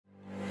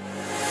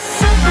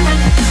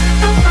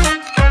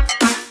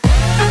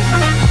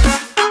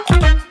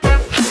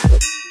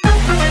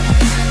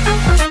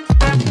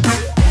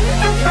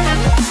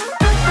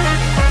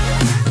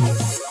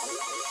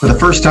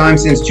first time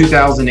since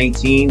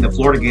 2018, the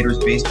Florida Gators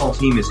baseball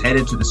team is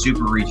headed to the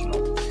Super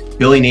Regional.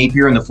 Billy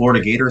Napier and the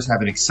Florida Gators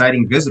have an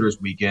exciting visitors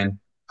weekend.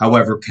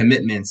 However,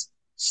 commitments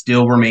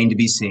still remain to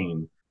be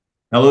seen.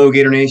 Hello,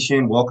 Gator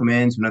Nation. Welcome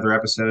in to another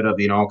episode of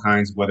the In All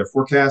Kinds Weather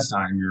Forecast.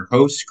 I'm your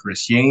host,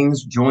 Chris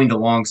Yanes, joined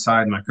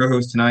alongside my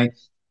co-host tonight,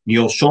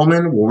 Neil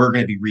Schulman, where we're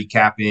going to be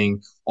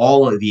recapping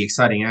all of the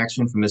exciting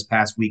action from this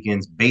past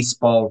weekend's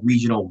baseball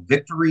regional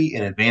victory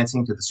and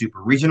advancing to the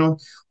Super Regional.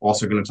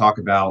 Also going to talk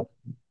about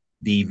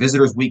the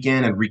visitors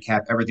weekend and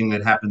recap everything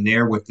that happened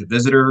there with the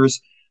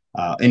visitors,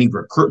 any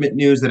recruitment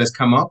news that has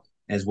come up,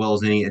 as well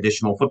as any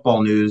additional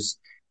football news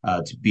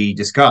to be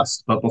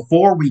discussed. But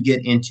before we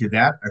get into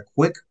that, a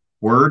quick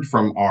word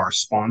from our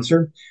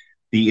sponsor.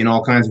 The In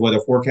All Kinds of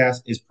Weather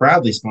Forecast is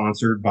proudly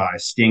sponsored by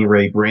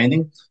Stingray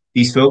Branding.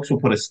 These folks will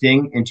put a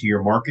sting into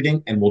your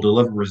marketing and will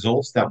deliver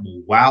results that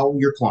will wow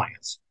your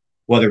clients.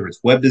 Whether it's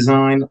web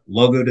design,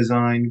 logo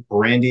design,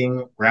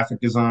 branding, graphic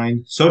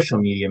design, social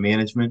media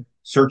management,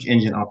 search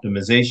engine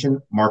optimization,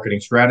 marketing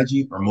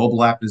strategy, or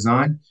mobile app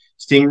design,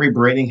 Stingray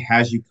Branding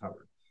has you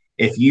covered.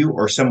 If you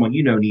or someone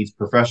you know needs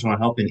professional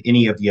help in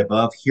any of the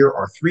above, here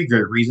are 3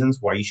 great reasons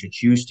why you should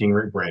choose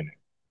Stingray Branding.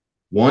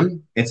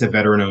 1, it's a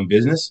veteran-owned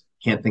business.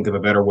 Can't think of a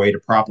better way to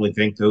properly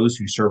thank those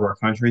who serve our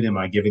country than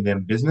by giving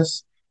them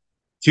business.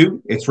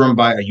 2, it's run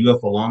by a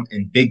UF alum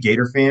and big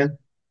Gator fan.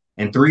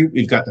 And 3,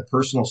 we've got the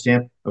personal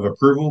stamp of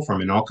approval from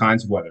In All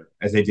Kinds of Weather,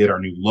 as they did our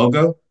new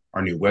logo,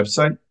 our new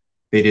website.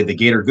 They did the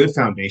Gator Good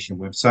Foundation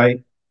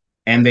website,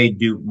 and they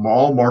do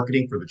all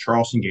marketing for the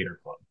Charleston Gator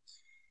Club.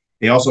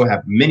 They also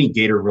have many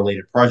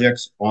Gator-related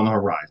projects on the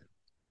horizon.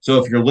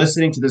 So if you're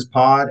listening to this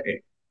pod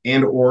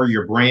and or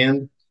your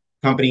brand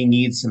company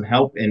needs some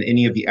help in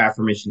any of the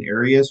aforementioned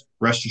areas,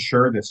 rest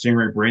assured that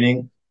Stingray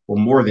Branding will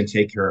more than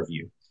take care of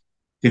you.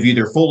 To view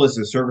their full list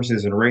of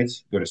services and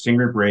rates, go to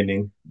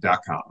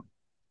stingraybranding.com.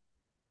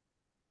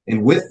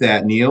 And with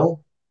that,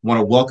 Neil, I want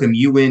to welcome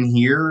you in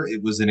here.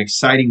 It was an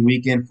exciting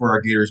weekend for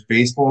our Gators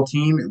baseball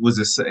team. It was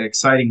an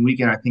exciting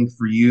weekend, I think,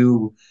 for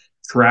you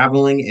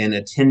traveling and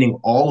attending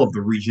all of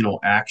the regional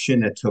action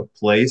that took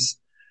place.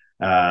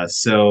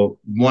 So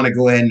want to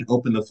go ahead and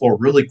open the floor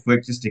really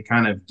quick just to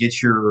kind of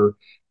get your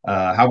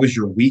how was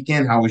your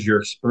weekend? How was your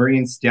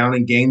experience down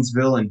in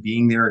Gainesville and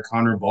being there at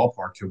Conroe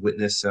Ballpark to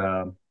witness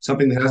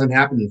something that hasn't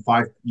happened in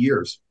 5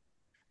 years?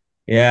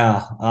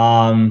 Yeah,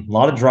 a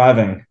lot of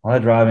driving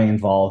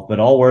involved, but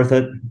all worth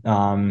it.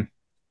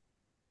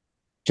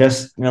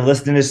 Just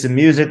listening to some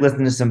music,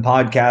 listening to some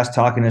podcasts,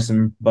 talking to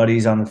some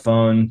buddies on the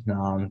phone.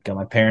 Got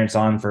my parents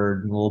on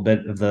for a little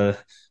bit of the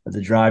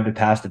drive to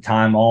pass the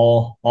time.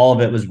 All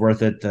of it was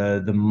worth it.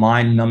 The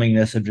mind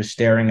numbingness of just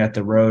staring at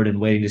the road and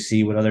waiting to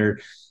see what other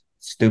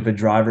stupid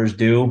drivers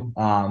do.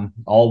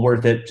 All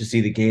worth it to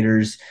see the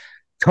Gators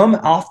come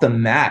off the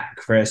mat,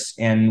 Chris,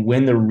 and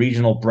win the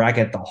regional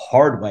bracket the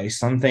hard way,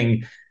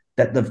 something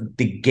that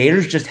the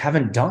Gators just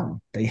haven't done.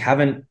 They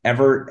haven't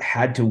ever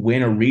had to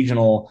win a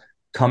regional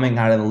coming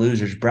out of the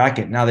losers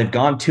bracket. Now they've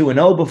gone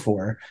 2-0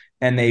 before,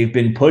 and they've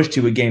been pushed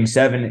to a game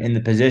 7 in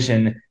the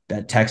position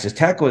that Texas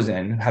Tech was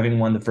in, having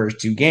won the first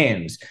 2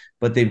 games,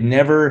 but they've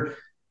never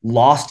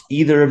lost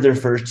either of their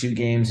first 2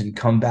 games and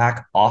come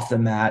back off the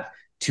mat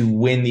to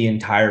win the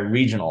entire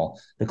regional.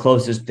 The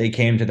closest they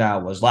came to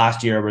that was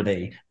last year, where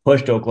they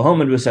pushed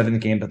Oklahoma to a 7th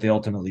game, but they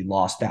ultimately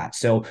lost that.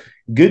 So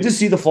good to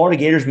see the Florida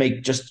Gators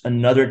make just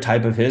another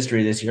type of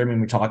history this year. I mean,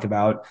 we talk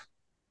about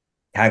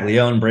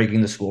Caglione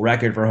breaking the school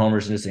record for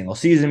homers in a single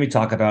season. We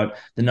talk about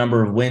the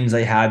number of wins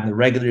they had in the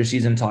regular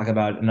season, talk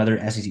about another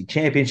SEC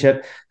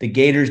championship. The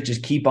Gators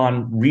just keep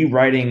on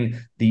rewriting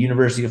the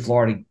University of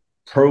Florida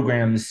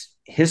program's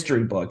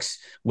history books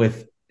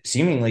with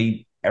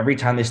seemingly every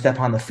time they step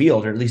on the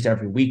field, or at least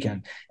every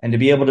weekend. And to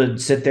be able to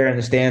sit there in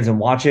the stands and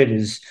watch it,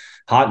 as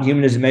hot and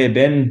humid as it may have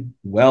been,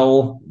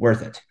 well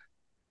worth it.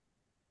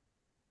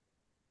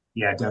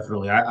 Yeah,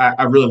 definitely.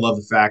 I really love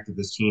the fact that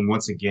this team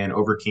once again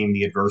overcame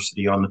the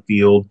adversity on the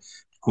field.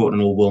 Quote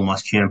an old Will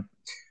Muschamp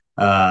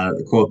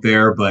quote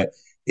there, but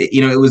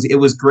it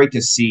was great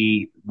to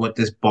see what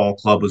this ball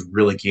club was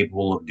really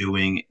capable of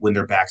doing when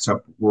their backs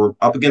were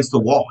up against the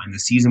wall and the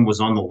season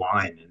was on the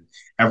line, and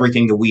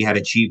everything that we had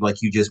achieved,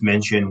 like you just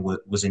mentioned,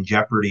 was in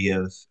jeopardy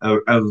of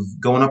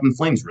going up in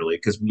flames, really.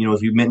 Because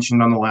as you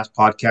mentioned on the last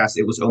podcast,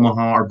 it was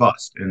Omaha or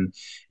bust, and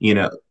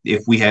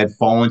if we had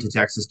fallen to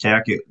Texas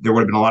Tech, there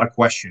would have been a lot of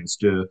questions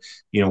to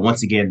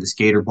once again the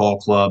Gator Ball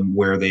Club,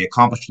 where they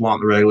accomplished a lot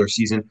in the regular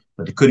season,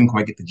 but they couldn't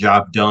quite get the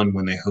job done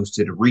when they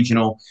hosted a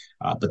regional.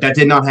 But that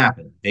did not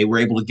happen. They were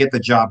able to get the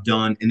job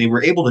done, and they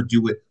were able to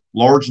do it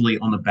largely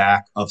on the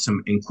back of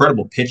some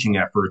incredible pitching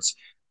efforts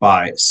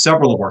by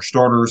several of our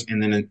starters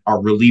and then our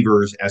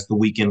relievers as the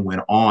weekend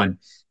went on.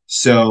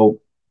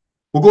 So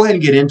we'll go ahead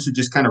and get into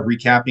just kind of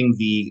recapping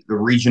the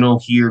regional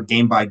here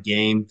game by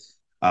game.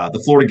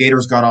 The Florida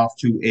Gators got off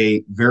to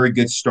a very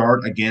good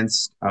start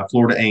against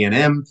Florida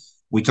A&M.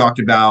 We talked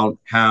about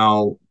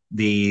how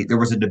there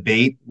was a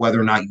debate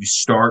whether or not you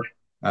start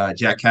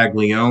Jack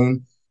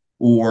Caglione,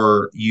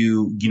 or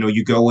you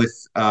go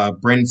with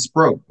Brandon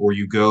Sproat, or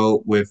you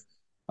go with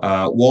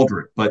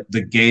Waldrop. But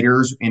the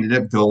Gators ended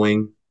up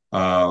going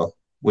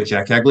with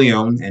Jack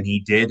Caglione, and he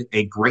did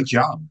a great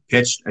job.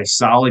 Pitched a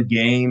solid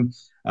game,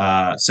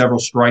 several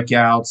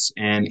strikeouts,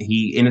 and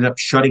he ended up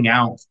shutting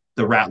out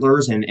the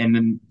Rattlers. And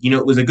then,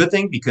 it was a good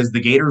thing because the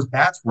Gators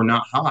bats were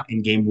not hot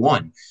in game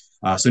one.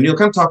 So Neil,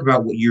 kind of talk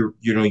about what your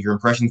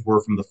impressions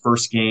were from the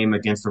first game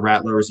against the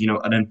Rattlers.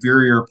 An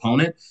inferior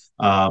opponent,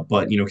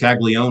 but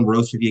Caglione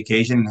rose to the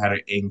occasion and had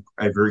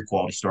a very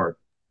quality start.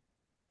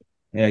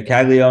 Yeah,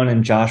 Caglione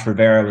and Josh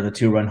Rivera with a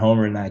 2-run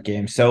homer in that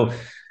game. So,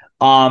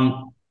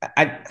 um,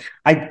 I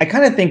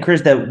kind of think,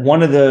 Chris, that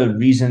one of the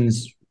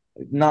reasons,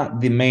 not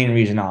the main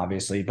reason,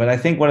 obviously, but I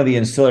think one of the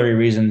ancillary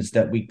reasons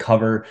that we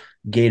cover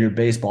Gator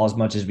baseball as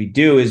much as we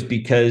do is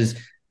because,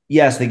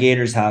 yes, the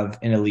Gators have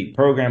an elite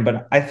program,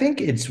 but I think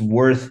it's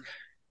worth,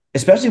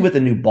 especially with the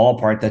new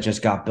ballpark that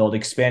just got built,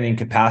 expanding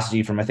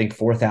capacity from, I think,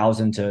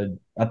 4,000 to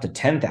up to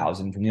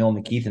 10,000 from the old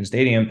McKeithen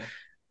Stadium.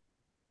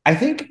 I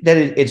think that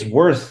it's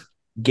worth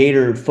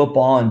Gator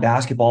football and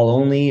basketball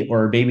only,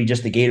 or maybe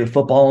just the Gator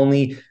football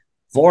only,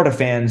 Florida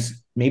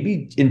fans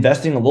maybe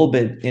investing a little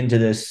bit into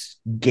this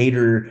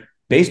Gator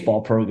baseball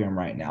program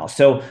right now.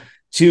 So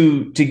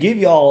to give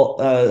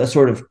y'all a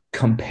sort of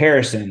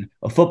comparison,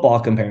 a football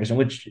comparison,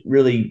 which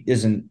really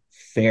isn't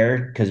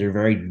fair because they're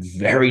very,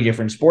 very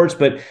different sports,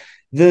 but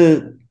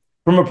the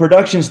from a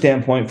production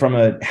standpoint, from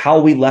a how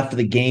we left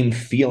the game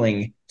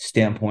feeling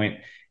standpoint,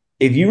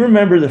 if you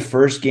remember the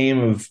first game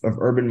of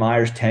Urban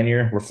Meyer's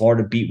tenure where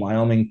Florida beat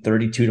Wyoming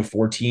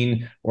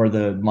 32-14, or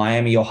the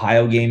Miami,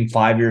 Ohio game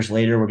 5 years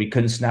later where we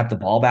couldn't snap the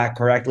ball back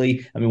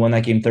correctly and we won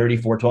that game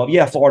 34-12.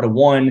 Yeah, Florida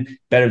won,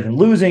 better than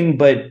losing,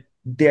 but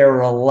there were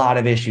a lot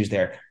of issues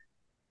there.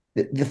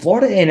 The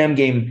Florida A&M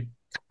game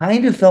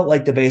kind of felt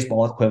like the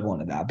baseball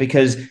equivalent of that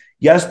because,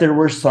 yes, there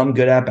were some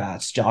good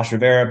at-bats. Josh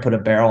Rivera put a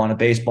barrel on a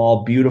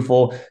baseball,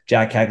 beautiful.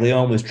 Jack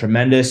Caglione was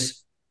tremendous.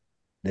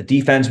 The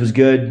defense was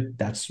good.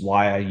 That's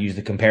why I use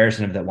the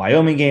comparison of the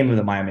Wyoming game with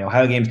the Miami,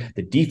 Ohio games.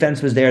 The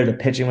defense was there. The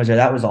pitching was there.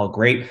 That was all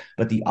great.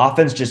 But the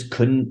offense just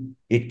couldn't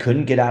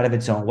get out of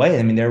its own way.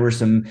 I mean, there were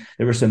some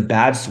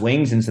bad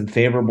swings and some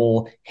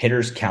favorable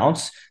hitters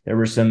counts. There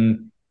were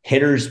some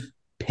hitters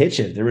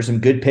pitches. There were some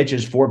good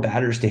pitches for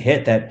batters to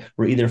hit that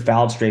were either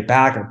fouled straight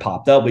back or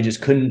popped up. We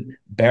just couldn't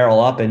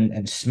barrel up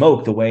and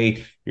smoke the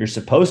way you're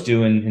supposed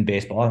to in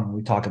baseball. And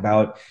we talk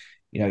about,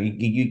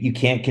 you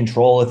can't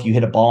control if you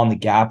hit a ball in the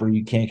gap, or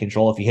you can't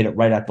control if you hit it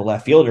right at the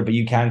left fielder, but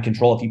you can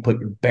control if you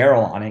put your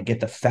barrel on it, get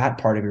the fat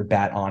part of your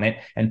bat on it,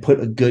 and put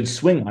a good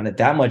swing on it.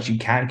 That much you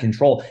can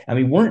control. And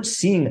we weren't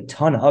seeing a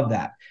ton of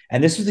that.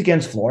 And this was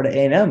against Florida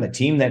A&M, a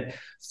team that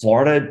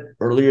Florida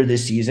earlier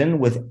this season,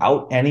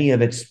 without any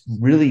of its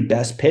really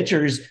best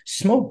pitchers,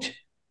 smoked.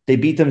 They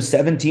beat them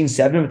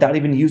 17-7 without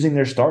even using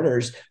their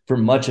starters for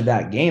much of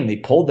that game. They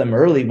pulled them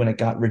early when it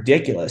got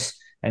ridiculous.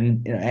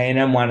 And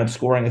A&M wound up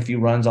scoring a few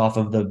runs off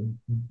of the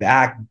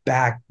back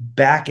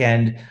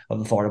end of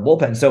the Florida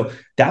bullpen. So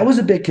that was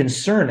a bit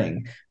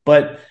concerning.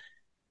 But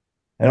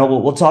I know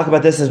we'll talk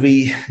about this as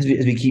we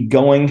keep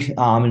going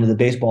into the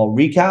baseball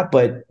recap.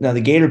 But now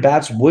the Gator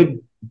bats would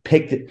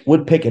pick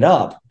it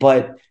up.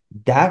 But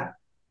that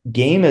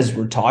game, as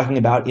we're talking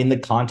about in the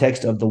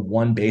context of the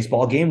one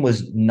baseball game,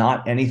 was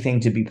not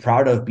anything to be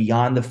proud of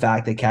beyond the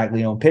fact that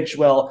Caglione pitched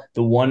well.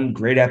 The one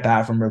great at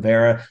bat from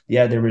Rivera.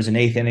 Yeah, there was an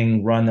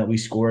 8th-inning run that we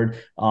scored,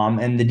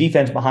 and the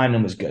defense behind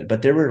them was good.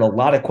 But there were a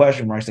lot of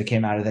question marks that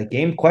came out of that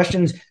game.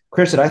 Questions,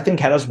 Chris, that I think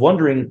had us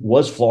wondering,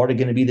 was Florida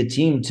going to be the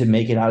team to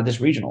make it out of this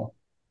regional?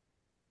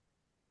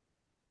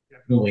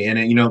 Definitely. And,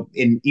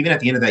 even at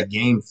the end of that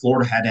game,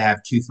 Florida had to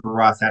have two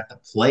throw-outs at the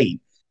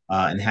plate.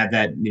 And had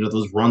that,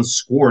 those runs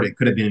scored, it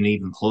could have been an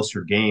even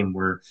closer game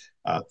where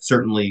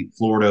certainly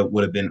Florida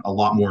would have been a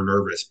lot more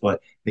nervous.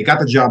 But they got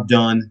the job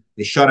done.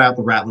 They shut out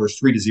the Rattlers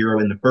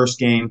 3-0 in the first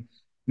game.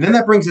 And then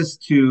that brings us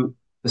to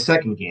the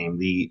second game.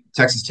 The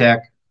Texas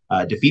Tech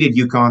defeated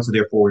UConn, so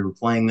therefore we were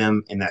playing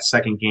them in that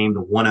second game,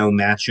 the 1-0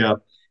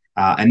 matchup.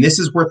 And this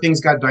is where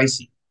things got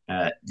dicey.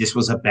 This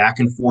was a back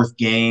and forth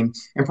game,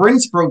 and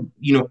Bro,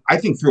 I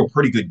think threw a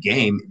pretty good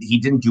game. He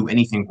didn't do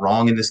anything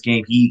wrong in this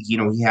game. He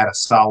had a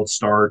solid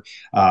start.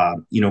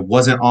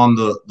 Wasn't on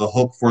the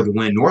hook for the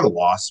win nor the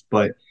loss,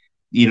 but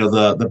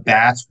the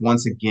bats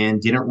once again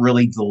didn't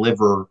really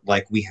deliver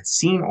like we had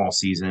seen all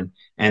season.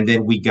 And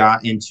then we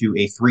got into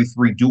a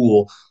 3-3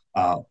 duel,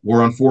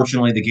 where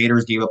unfortunately the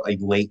Gators gave up a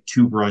late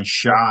 2-run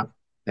shot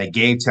that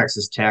gave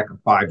Texas Tech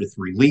a 5-3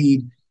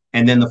 lead.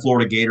 And then the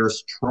Florida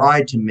Gators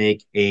tried to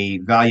make a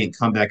valiant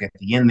comeback at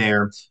the end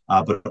there,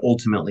 but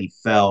ultimately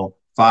fell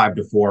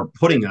 5-4,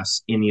 putting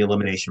us in the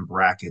elimination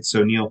bracket.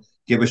 So, Neil,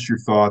 give us your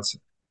thoughts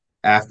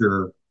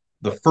after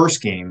the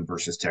first game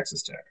versus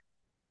Texas Tech.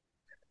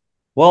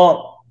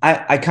 Well,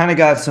 I kind of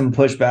got some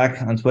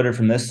pushback on Twitter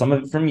from this, some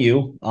of it from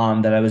you,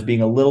 that I was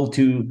being a little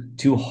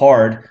too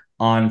hard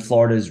on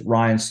Florida's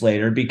Ryan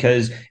Slater,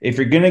 because if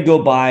you're going to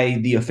go by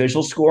the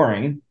official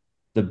scoring,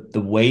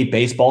 the way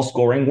baseball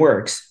scoring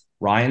works,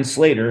 Ryan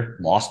Slater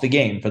lost the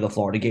game for the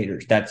Florida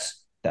Gators.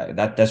 That's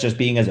That's just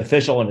being as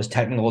official and as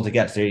technical as it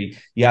gets. So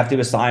you have to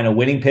assign a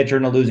winning pitcher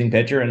and a losing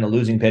pitcher, and the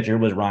losing pitcher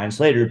was Ryan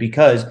Slater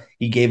because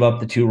he gave up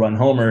the 2-run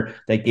homer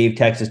that gave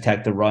Texas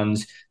Tech the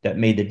runs that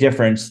made the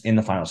difference in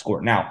the final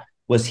score. Now,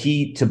 was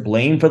he to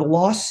blame for the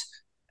loss?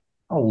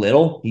 A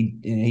little.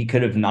 He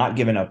could have not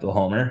given up the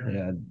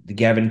homer.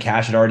 Gavin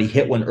Cash had already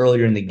hit one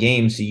earlier in the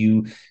game, so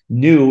you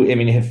knew. I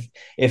mean,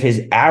 if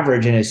his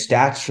average and his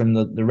stats from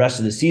the rest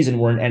of the season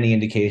weren't any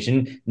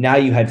indication, now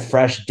you had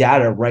fresh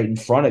data right in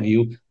front of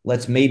you.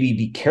 Let's maybe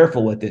be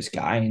careful with this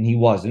guy, and he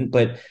wasn't.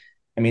 But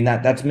I mean,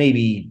 that's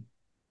maybe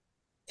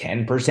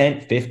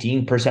 10%,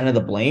 15% of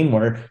the blame,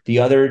 where the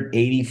other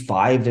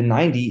 85 to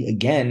 90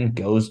 again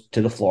goes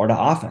to the Florida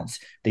offense.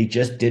 They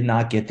just did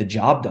not get the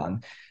job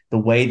done the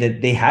way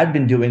that they had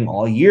been doing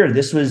all year.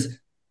 This was,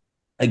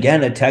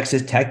 again, a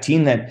Texas Tech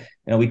team that,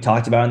 we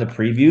talked about in the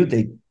preview.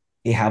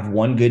 They have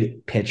one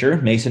good pitcher,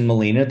 Mason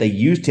Molina. They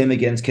used him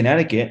against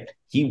Connecticut.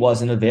 He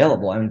wasn't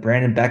available. I mean,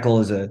 Brandon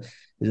Beckel is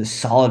a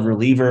solid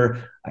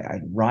reliever.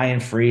 Ryan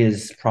Free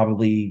is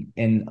probably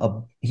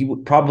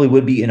probably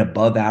would be an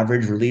above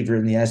average reliever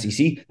in the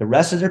SEC. The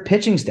rest of their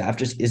pitching staff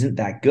just isn't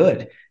that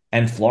good.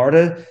 And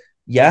Florida,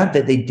 yeah,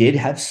 that they did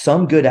have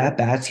some good at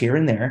bats here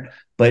and there,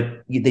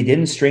 but they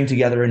didn't string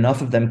together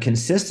enough of them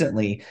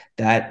consistently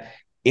that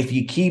if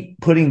you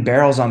keep putting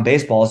barrels on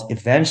baseballs,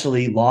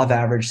 eventually law of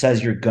average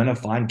says you're going to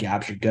find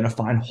gaps. You're going to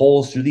find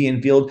holes through the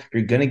infield.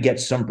 You're going to get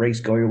some breaks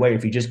go your way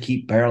if you just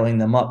keep barreling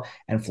them up.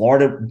 And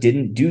Florida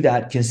didn't do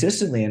that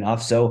consistently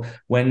enough. So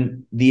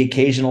when the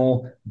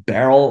occasional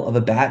barrel of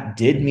a bat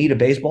did meet a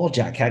baseball,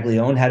 Jack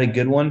Caglione had a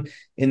good one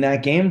in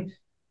that game,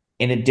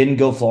 and it didn't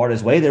go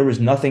Florida's way. There was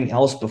nothing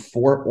else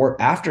before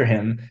or after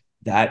him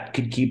that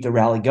could keep the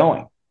rally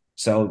going.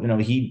 So,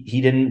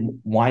 he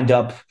didn't wind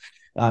up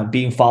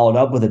being followed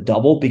up with a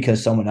double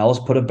because someone else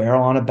put a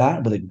barrel on a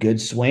bat with a good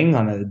swing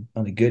on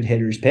a good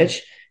hitter's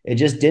pitch. It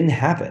just didn't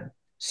happen.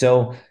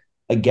 So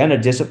again, a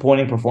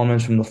disappointing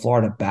performance from the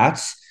Florida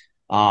bats.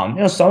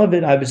 Some of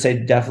it I would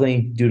say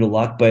definitely due to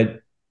luck,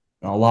 but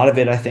a lot of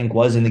it I think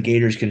was in the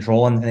Gators'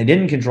 control, and they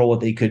didn't control what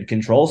they could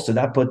control. So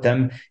that put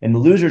them in the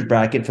losers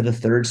bracket for the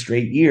third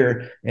straight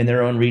year in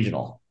their own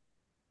regional.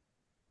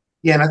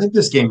 Yeah, and I think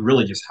this game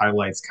really just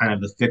highlights kind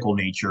of the fickle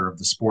nature of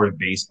the sport of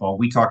baseball.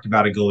 We talked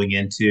about it going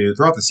into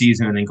throughout the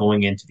season and then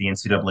going into the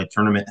NCAA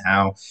tournament,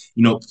 how,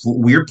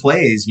 weird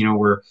plays,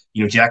 where,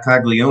 Jack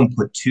Caglione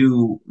put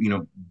two,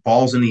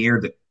 balls in the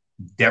air that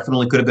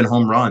definitely could have been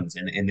home runs,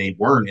 and they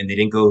weren't, and they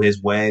didn't go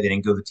his way. They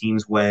didn't go the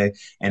team's way.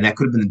 And that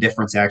could have been the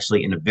difference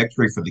actually in a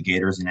victory for the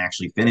Gators and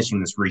actually finishing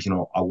this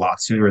regional a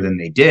lot sooner than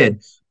they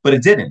did, but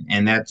it didn't.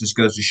 And that just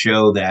goes to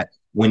show that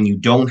when you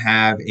don't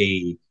have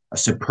a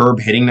superb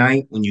hitting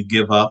night, when you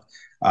give up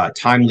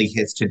timely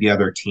hits to the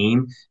other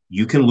team,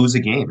 you can lose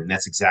a game. And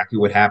that's exactly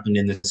what happened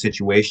in this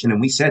situation.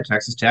 And we said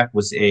Texas Tech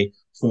was a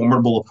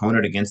formidable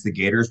opponent against the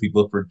Gators. We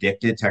both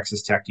predicted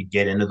Texas Tech to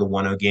get into the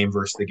 1-0 game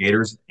versus the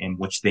Gators, in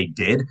which they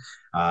did.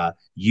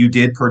 You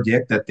did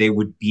predict that they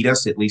would beat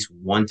us at least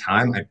one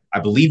time. I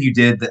believe you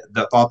did.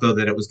 The thought, though,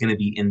 that it was going to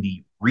be in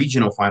the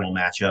regional final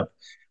matchup,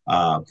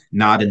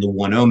 not in the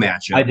 1-0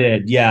 matchup. I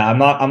did. Yeah. I'm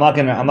not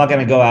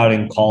gonna go out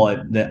and call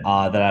it that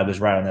I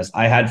was right on this.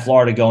 I had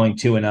Florida going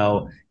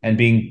 2-0 and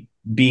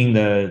being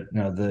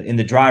the in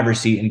the driver's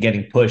seat and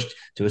getting pushed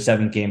to a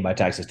 7th game by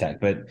Texas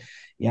Tech. But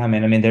yeah,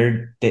 man, I mean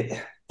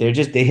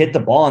they hit the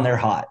ball and they're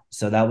hot.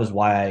 So that was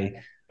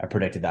why I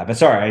predicted that. But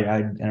sorry, I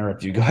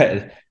interrupted you. Go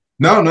ahead.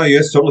 No,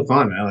 it's totally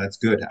fine, man. That's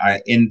good. I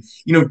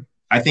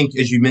think,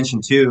 as you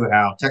mentioned too,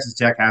 how Texas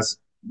Tech has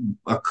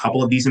a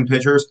couple of decent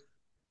pitchers,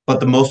 but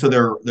the most of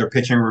their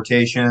pitching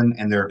rotation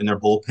and their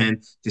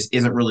bullpen just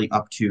isn't really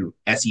up to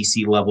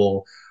SEC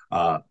level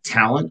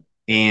talent.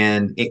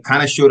 And it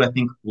kind of showed, I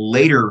think,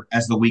 later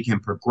as the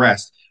weekend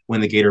progressed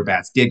when the Gator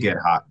bats did get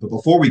hot. But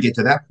before we get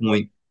to that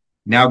point,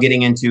 now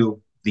getting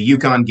into the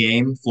UConn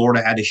game,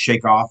 Florida had to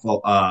shake off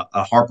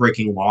a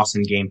heartbreaking loss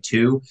in game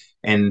 2.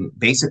 And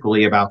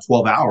basically about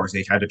 12 hours,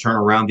 they had to turn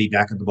around, be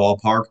back at the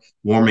ballpark,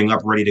 warming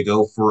up, ready to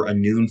go for a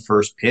noon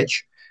first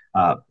pitch.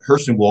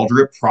 Hurston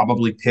Waldrep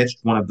probably pitched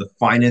one of the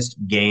finest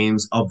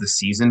games of the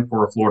season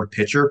for a Florida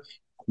pitcher.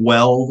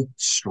 12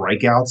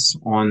 strikeouts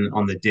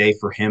on the day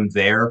for him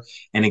there,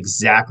 and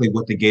exactly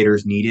what the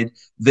Gators needed.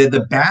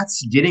 The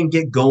bats didn't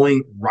get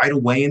going right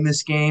away in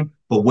this game,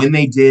 but when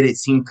they did, it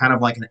seemed kind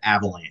of like an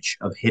avalanche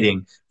of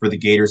hitting for the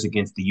Gators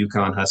against the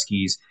UConn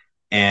Huskies.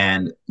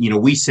 And,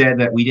 we said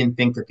that we didn't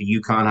think that the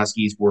UConn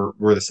Huskies were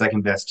the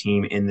second best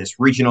team in this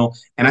regional.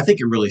 And I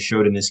think it really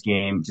showed in this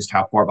game just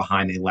how far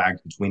behind they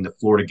lagged between the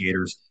Florida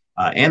Gators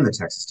and the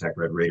Texas Tech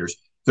Red Raiders.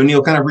 So,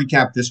 Neil, kind of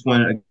recap this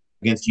one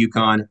against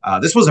UConn.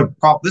 This was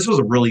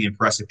a really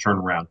impressive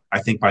turnaround,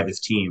 I think, by this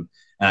team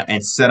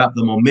and set up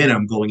the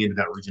momentum going into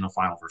that regional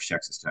final for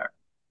Texas Tech.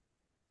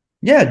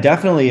 Yeah,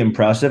 definitely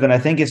impressive. And I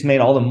think it's made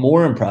all the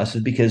more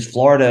impressive because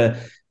Florida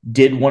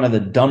did one of the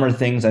dumber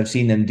things I've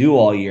seen them do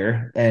all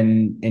year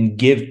and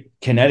give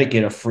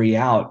Connecticut a free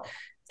out.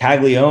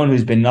 Caglione,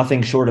 who's been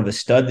nothing short of a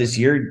stud this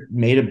year,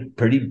 made a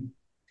pretty,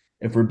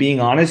 if we're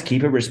being honest,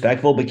 keep it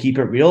respectful, but keep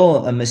it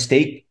real, a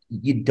mistake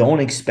you don't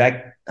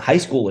expect high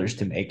schoolers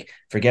to make,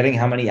 forgetting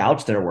how many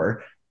outs there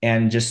were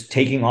and just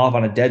taking off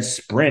on a dead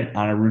sprint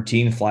on a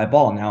routine fly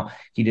ball. Now,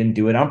 he didn't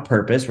do it on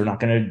purpose. We're not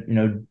going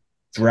to,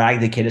 drag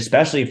the kid,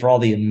 especially for all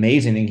the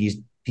amazing thing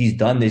he's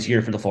done this year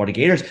for the Florida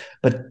Gators.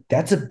 But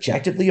that's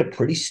objectively a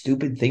pretty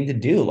stupid thing to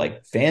do.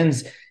 Like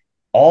fans,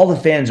 all the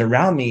fans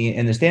around me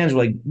in the stands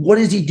were like, "What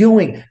is he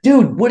doing,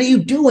 dude? What are you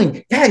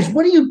doing, guys?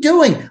 What are you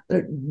doing?"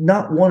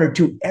 Not one or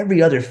two.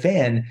 Every other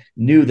fan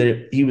knew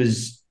that he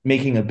was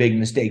making a big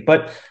mistake.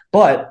 But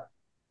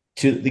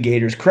to the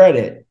Gators'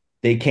 credit,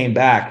 they came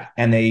back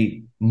and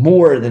they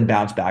more than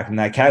bounced back from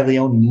that.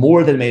 Caglione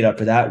more than made up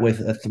for that with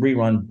a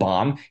 3-run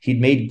bomb.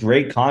 He'd made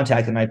great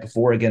contact the night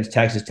before against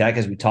Texas Tech,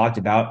 as we talked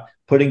about,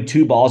 putting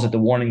 2 balls at the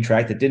warning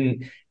track that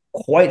didn't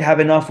quite have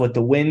enough with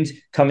the wind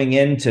coming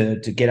in to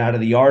get out of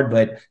the yard,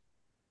 but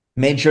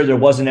made sure there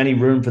wasn't any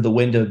room for the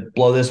wind to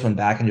blow this one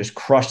back and just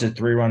crushed a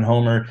 3-run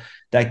homer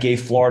that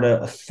gave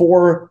Florida a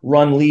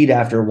 4-run lead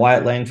after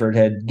Wyatt Langford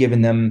had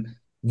given them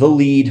the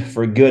lead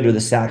for good with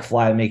a sac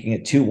fly, making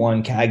it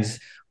 2-1. Cags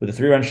with a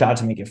 3-run shot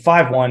to make it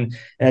 5-1.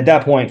 And at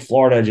that point,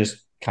 Florida just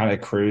kind of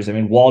cruised. I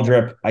mean,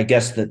 Waldrop, I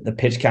guess the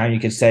pitch count you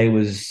could say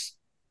was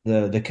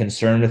the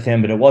concern with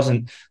him, but it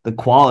wasn't the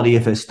quality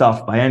of his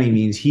stuff by any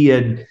means. He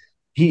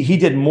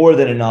did more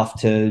than enough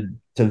to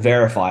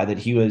verify that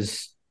he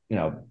was,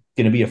 going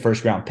to be a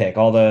first-round pick.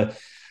 Or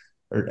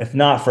if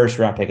not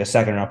first-round pick, a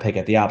second-round pick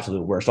at the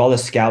absolute worst. All the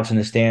scouts in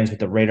the stands with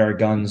the radar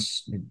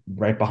guns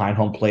right behind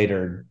home plate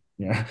are,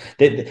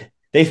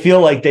 they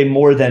feel like they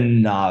more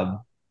than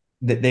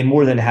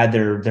had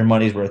their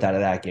money's worth out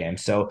of that game.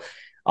 So,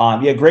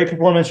 great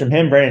performance from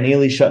him. Brandon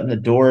Neely shutting the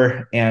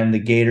door, and the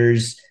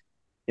Gators,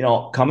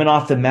 coming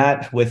off the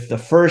mat with the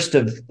first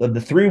of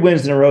the 3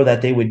 wins in a row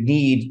that they would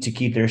need to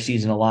keep their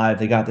season alive.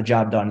 They got the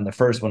job done in the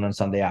first one on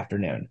Sunday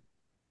afternoon.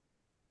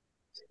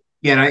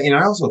 Yeah, and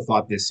I also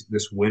thought this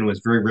win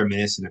was very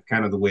reminiscent of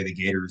kind of the way the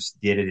Gators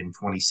did it in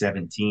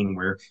 2017,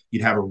 where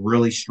you'd have a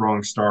really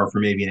strong star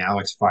for maybe an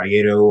Alex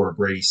Faedo or a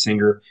Brady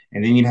Singer,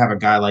 and then you'd have a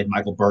guy like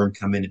Michael Byrne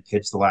come in and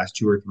pitch the last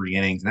 2 or 3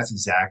 innings, and that's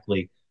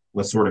exactly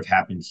what sort of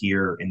happened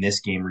here in this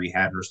game, where you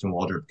had Hurston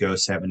Waldrop go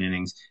 7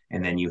 innings,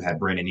 and then you had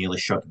Brandon Neely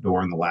shut the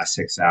door in the last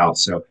 6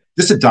 outs. So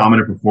just a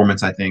dominant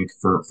performance, I think,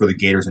 for the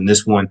Gators in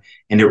this one,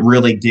 and it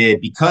really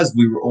did, because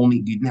we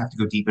didn't have to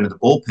go deep into the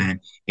bullpen.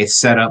 It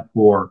set up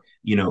for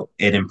an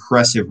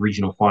impressive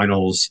regional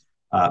finals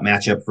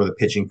matchup for the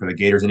pitching for the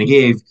Gators. And it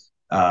gave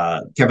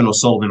Kevin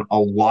O'Sullivan a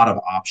lot of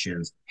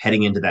options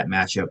heading into that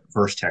matchup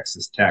versus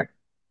Texas Tech.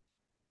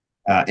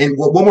 And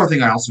one more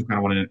thing I also kind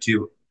of want to note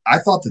too, I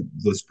thought that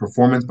this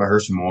performance by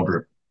Hurston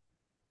Waldrop,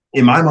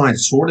 in my mind,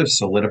 sort of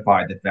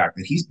solidified the fact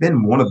that he's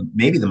been one of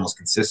maybe the most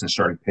consistent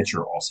starting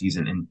pitcher all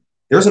season. And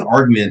there's an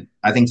argument,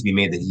 I think, to be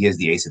made that he is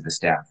the ace of the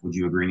staff. Would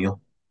you agree,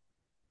 Neil?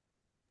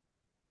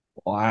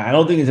 Well, I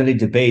don't think there's any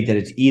debate that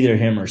it's either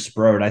him or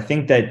Sprode. I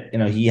think that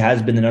he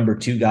has been the number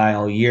 2 guy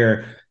all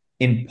year,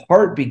 in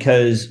part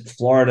because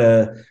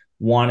Florida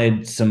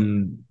wanted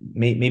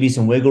maybe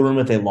some wiggle room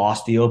if they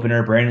lost the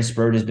opener. Brandon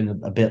Sprode has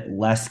been a bit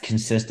less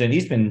consistent.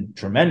 He's been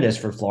tremendous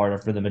for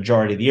Florida for the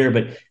majority of the year,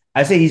 but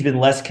I say he's been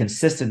less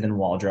consistent than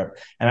Waldrop.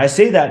 And I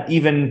say that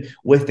even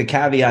with the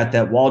caveat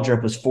that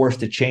Waldrop was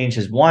forced to change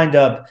his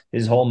windup.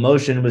 His whole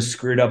motion was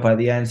screwed up by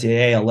the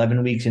NCAA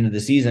 11 weeks into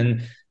the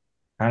season.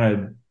 Kind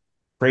of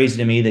crazy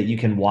to me that you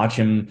can watch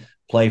him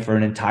play for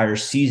an entire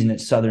season at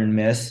Southern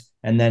Miss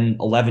and then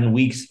 11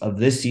 weeks of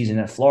this season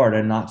at Florida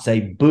and not say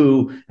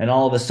boo, and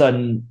all of a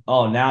sudden,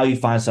 oh, now you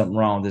find something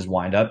wrong with his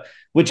windup,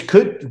 which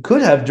could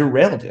have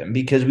derailed him,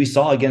 because we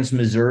saw against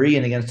Missouri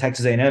and against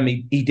Texas A&M,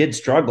 he did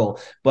struggle,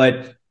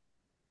 but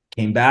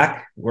came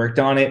back, worked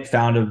on it,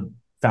 found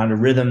a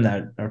rhythm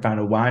found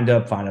a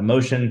windup, found a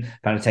motion,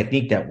 found a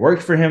technique that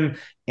worked for him,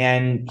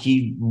 and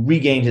he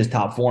regained his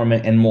top form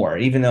and more.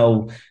 Even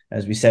though,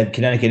 as we said,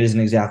 Connecticut isn't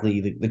exactly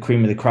the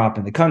cream of the crop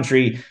in the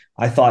country,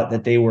 I thought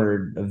that they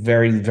were a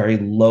very, very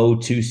low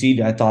 2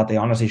 seed. I thought they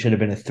honestly should have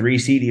been a 3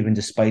 seed, even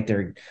despite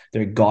their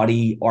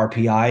gaudy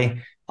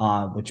RPI,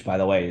 which, by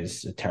the way,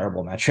 is a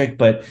terrible metric.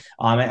 But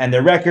and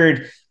their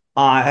record,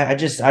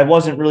 I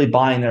wasn't really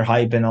buying their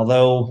hype. And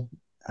although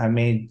I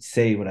may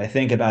say what I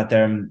think about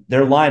them,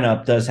 their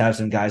lineup does have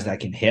some guys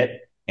that can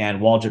hit,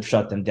 and Waldrop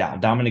shut them down.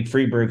 Dominic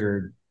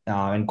Freeberger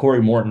and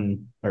Corey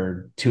Morton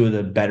are 2 of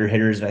the better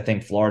hitters that I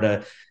think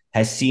Florida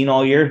has seen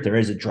all year. There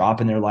is a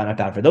drop in their lineup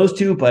after those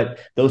 2, but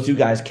those 2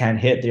 guys can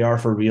hit. They are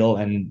for real,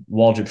 and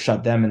Waldrop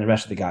shut them and the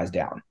rest of the guys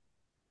down.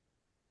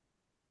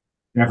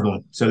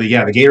 Definitely. So,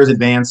 the Gators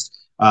advanced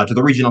to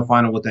the regional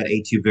final with that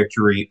 8-2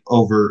 victory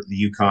over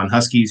the UConn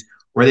Huskies,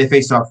 where they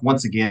faced off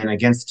once again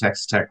against the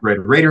Texas Tech Red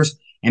Raiders.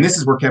 And this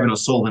is where Kevin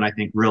O'Sullivan, I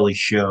think, really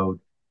showed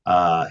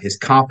his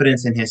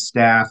confidence in his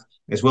staff,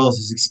 as well as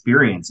his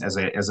experience as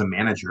a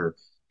manager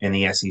in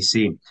the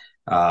SEC.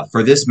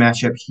 For this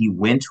matchup, he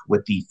went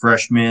with the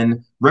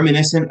freshman,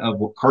 reminiscent of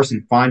what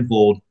Carson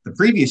Feingold the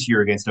previous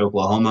year against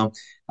Oklahoma,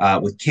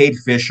 with Cade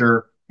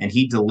Fisher, and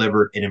he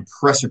delivered an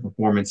impressive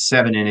performance,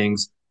 7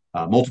 innings,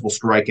 multiple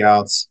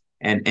strikeouts,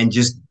 and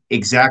just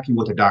exactly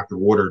what the doctor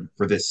ordered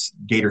for this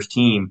Gators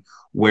team,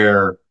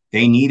 where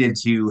they needed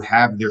to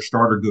have their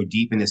starter go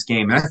deep in this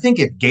game. And I think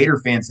if Gator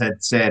fans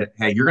had said,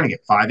 hey, you're going to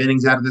get 5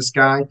 innings out of this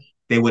guy,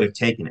 they would have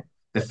taken it.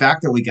 The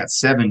fact that we got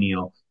 7,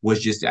 Neil,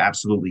 was just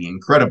absolutely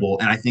incredible.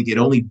 And I think it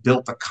only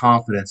built the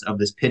confidence of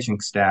this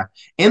pitching staff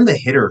and the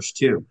hitters,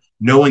 too,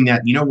 knowing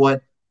that, you know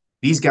what,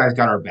 these guys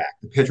got our back.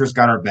 The pitchers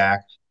got our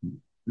back.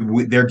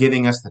 They're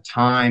giving us the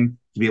time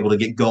to be able to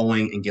get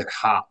going and get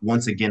hot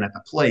once again at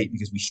the plate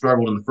because we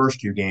struggled in the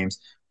first 2 games.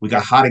 We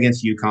got hot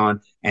against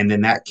UConn, and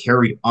then that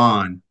carried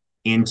on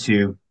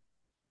into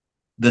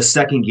the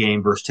second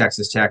game versus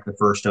Texas Tech, the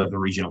first of the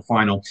regional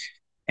final.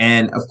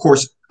 And of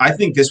course, I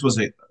think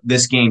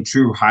this game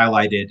true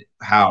highlighted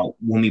how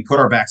when we put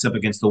our backs up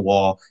against the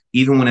wall,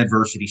 even when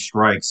adversity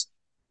strikes,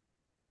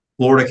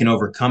 Florida can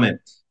overcome it.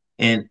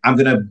 And I'm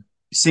going to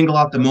single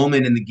out the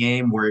moment in the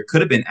game where it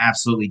could have been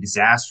absolutely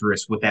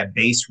disastrous with that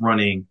base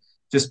running,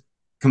 just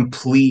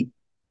complete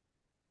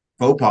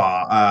faux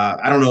pas.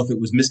 I don't know if it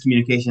was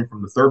miscommunication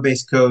from the third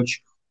base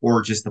coach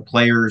or just the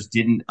players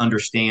didn't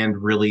understand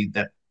really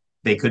that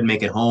they couldn't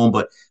make it home.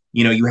 But,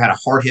 you had a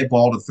hard hit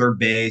ball to third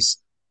base.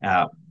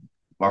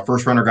 Our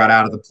first runner got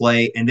out of the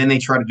play, and then they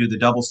tried to do the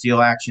double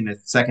steal action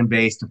at second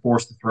base to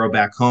force the throw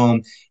back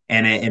home,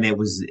 and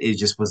it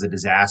just was a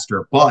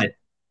disaster. But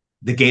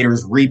the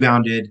Gators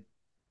rebounded,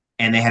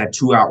 and they had a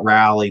 2-out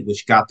rally,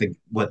 which got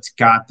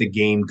the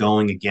game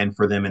going again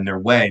for them in their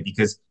way.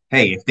 Because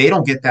hey, if they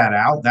don't get that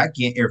out, that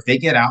game, or if they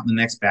get out in the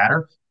next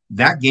batter,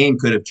 that game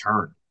could have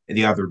turned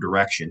the other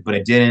direction, but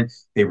it didn't.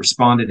 They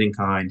responded in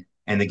kind,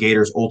 and the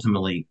Gators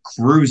ultimately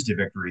cruised to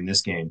victory in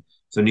this game.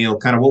 So Neil,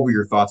 kind of what were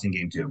your thoughts in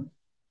game 2?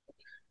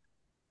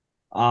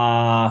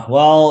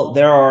 Well,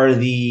 there are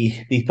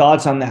the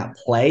thoughts on that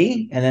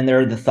play, and then there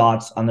are the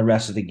thoughts on the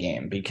rest of the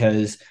game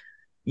because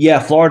yeah,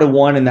 Florida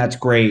won and that's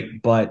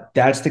great, but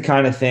that's the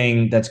kind of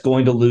thing that's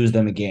going to lose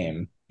them a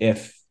game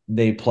if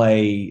they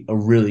play a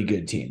really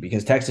good team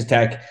because Texas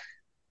Tech,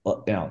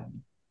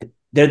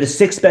 they're the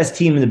 6th best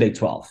team in the Big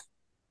 12.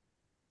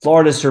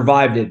 Florida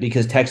survived it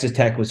because Texas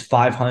Tech was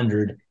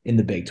 500 in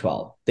the Big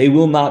 12. They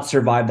will not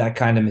survive that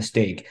kind of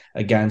mistake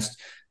against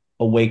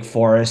a Wake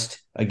Forest,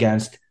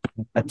 against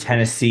a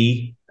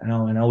Tennessee. I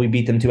know we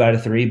beat them 2 out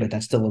of 3, but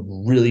that's still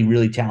a really,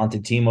 really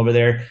talented team over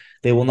there.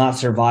 They will not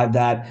survive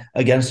that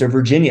against a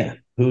Virginia,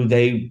 who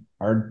they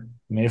are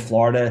made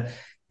Florida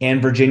and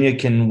Virginia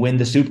can win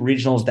the super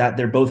regionals that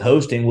they're both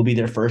hosting will be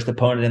their first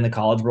opponent in the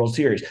College World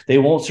Series. They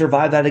won't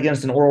survive that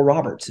against an Oral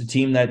Roberts, a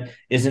team that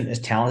isn't as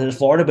talented as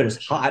Florida, but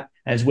is hot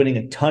and is winning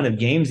a ton of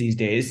games these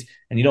days.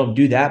 And you don't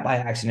do that by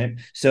accident.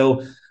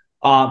 So,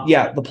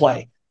 the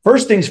play.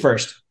 First things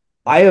first,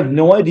 I have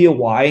no idea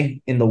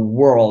why in the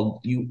world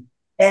you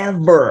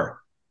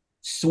ever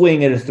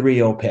swing at a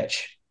 3-0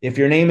 pitch. If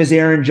your name is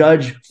Aaron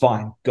Judge,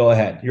 fine, go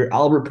ahead. You're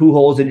Albert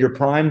Pujols in your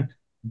prime,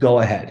 go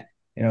ahead.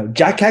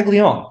 Jack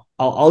Caglione,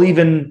 I'll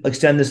even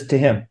extend this to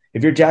him.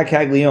 If you're Jack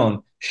Caglione,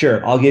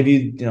 sure, I'll give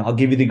you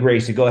the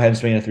grace to go ahead and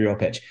swing a 3-0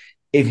 pitch.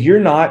 If you're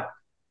not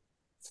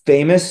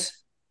famous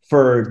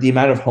for the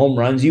amount of home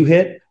runs you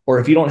hit, or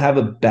if you don't have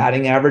a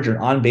batting average or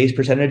on-base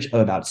percentage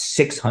of about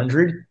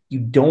 600, you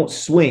don't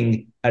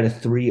swing at a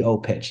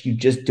 3-0 pitch. You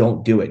just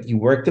don't do it. You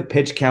work the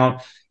pitch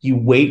count. You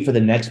wait for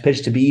the next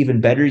pitch to be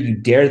even better. You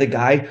dare the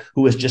guy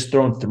who has just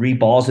thrown 3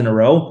 balls in a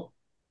row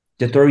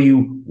to throw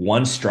you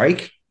 1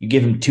 strike. You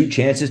give him 2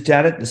 chances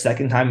at it. The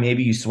second time,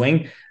 maybe you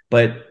swing.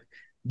 But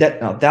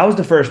that was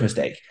the first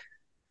mistake.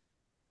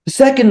 The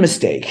second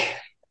mistake,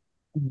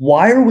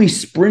 why are we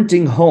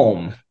sprinting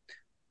home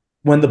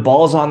when the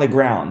ball's on the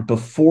ground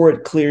before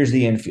it clears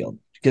the infield?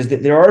 Because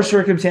there are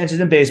circumstances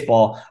in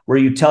baseball where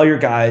you tell your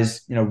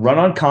guys, run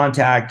on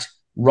contact,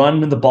 run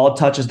when the ball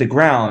touches the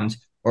ground,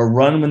 or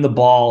run when the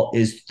ball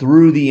is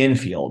through the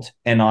infield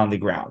and on the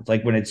ground.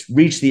 Like when it's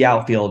reached the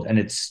outfield and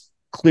it's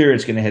clear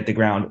it's going to hit the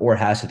ground or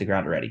has hit the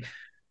ground already.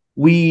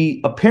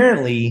 We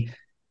apparently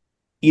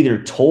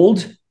either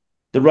told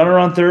the runner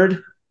on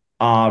third,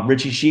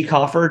 Richie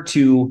Schiefhofer,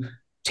 to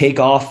take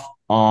off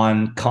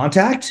on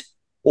contact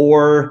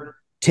or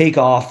take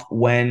off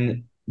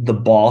when the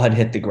ball had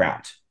hit the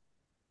ground.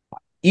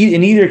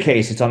 In either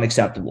case, it's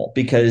unacceptable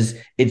because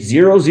it's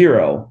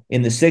 0-0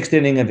 in the 6th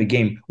inning of a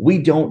game. We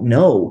don't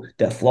know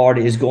that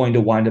Florida is going to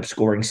wind up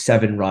scoring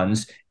 7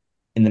 runs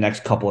in the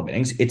next couple of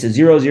innings. It's a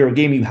 0-0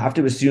 game. You have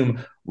to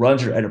assume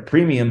runs are at a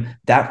premium.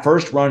 That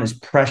first run is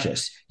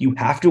precious. You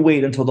have to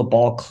wait until the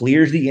ball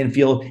clears the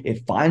infield,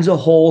 it finds a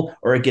hole,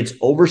 or it gets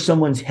over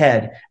someone's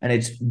head, and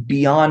it's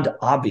beyond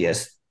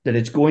obvious that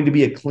it's going to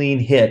be a clean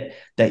hit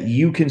that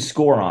you can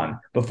score on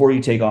before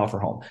you take off for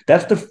home.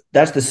 That's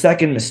the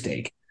second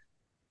mistake.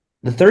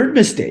 The third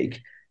mistake,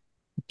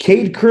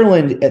 Cade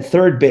Kurland at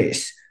third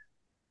base.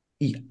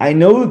 I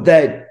know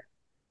that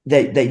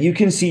you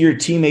can see your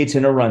teammates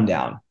in a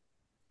rundown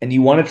and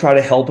you want to try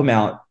to help them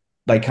out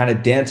by kind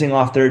of dancing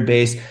off third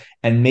base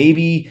and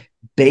maybe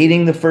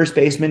baiting the first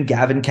baseman,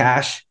 Gavin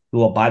Cash,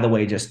 who, by the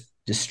way, just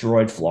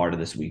destroyed Florida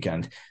this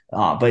weekend.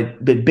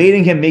 But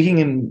baiting him, making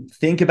him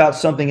think about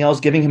something else,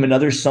 giving him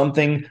another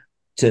something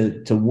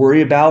to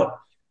worry about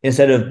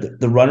instead of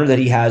the runner that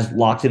he has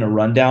locked in a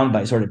rundown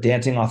by sort of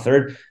dancing off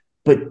third.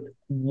 but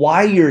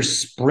why you're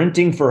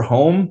sprinting for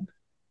home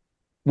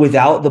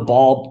without the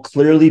ball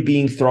clearly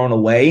being thrown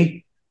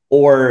away,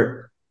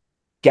 or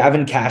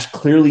Gavin Cash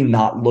clearly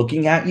not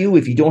looking at you,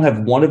 if you don't have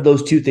one of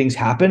those two things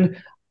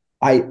happen,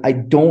 I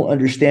don't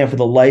understand for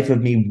the life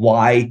of me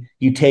why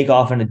you take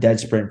off in a dead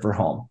sprint for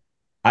home.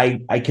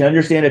 I can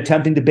understand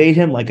attempting to bait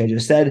him, like I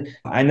just said.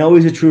 I know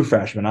he's a true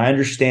freshman. I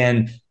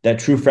understand that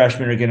true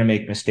freshmen are going to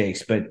make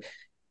mistakes, but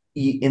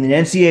in an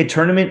NCAA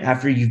tournament,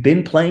 after you've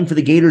been playing for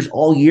the Gators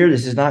all year,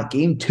 this is not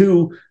game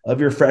 2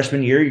 of your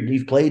freshman year.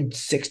 You've played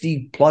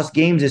 60 plus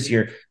games this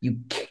year.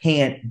 You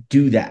can't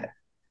do that.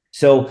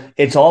 So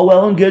it's all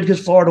well and good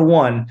because Florida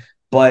won,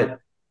 but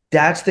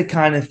that's the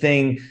kind of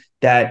thing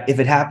that if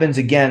it happens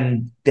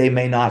again, they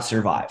may not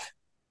survive.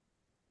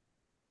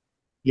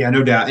 Yeah,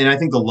 no doubt. And I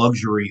think the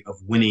luxury of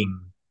winning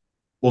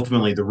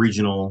ultimately the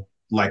regional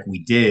like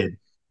we did,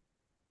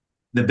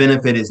 the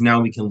benefit is now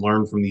we can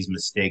learn from these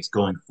mistakes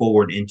going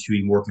forward into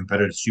a more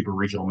competitive super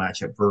regional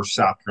matchup versus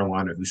South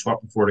Carolina, who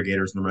swept the Florida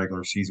Gators in the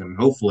regular season, and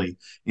hopefully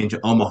into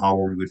Omaha,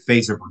 where we would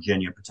face a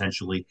Virginia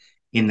potentially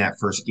in that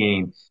first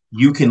game.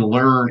 You can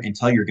learn and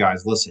tell your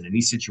guys, listen, in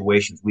these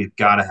situations, we've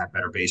got to have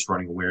better base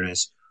running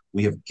awareness.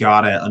 We have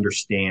got to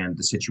understand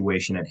the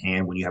situation at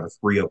hand when you have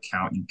a 3-0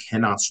 count. You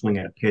cannot swing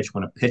at a pitch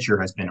when a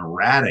pitcher has been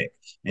erratic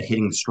at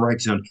hitting the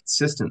strike zone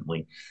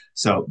consistently.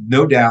 So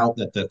no doubt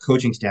that the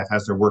coaching staff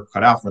has their work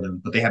cut out for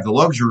them, but they have the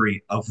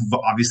luxury of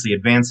obviously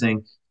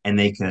advancing, and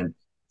they can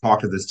talk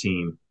to this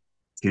team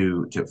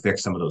to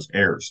fix some of those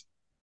errors.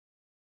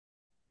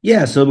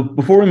 Yeah. So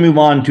before we move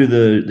on to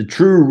the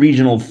true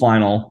regional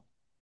final,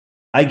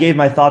 I gave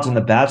my thoughts on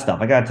the bad stuff.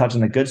 I got to touch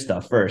on the good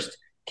stuff first.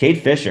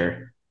 Cade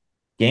Fisher,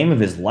 game of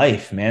his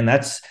life, man.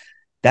 That's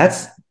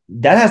that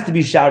has to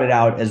be shouted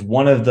out as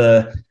one of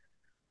the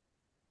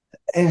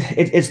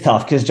it's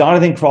tough because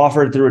Jonathan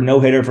Crawford threw a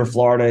no-hitter for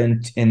Florida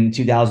in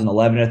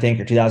 2011, I think,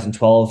 or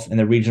 2012 in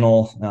the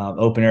regional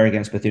opener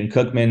against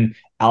Bethune-Cookman.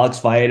 Alex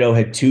Faedo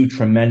had 2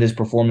 tremendous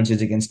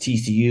performances against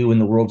TCU in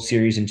the World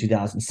Series in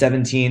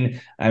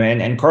 2017.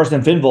 And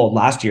Carson Finvold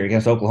last year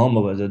against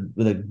Oklahoma was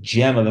a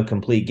gem of a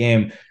complete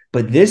game.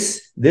 But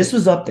this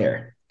was up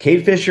there.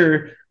 Cade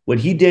Fisher, what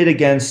he did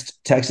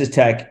against Texas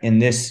Tech in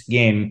this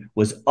game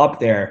was up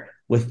there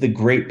with the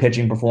great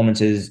pitching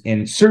performances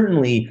in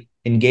certainly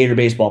in Gator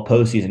baseball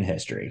postseason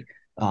history.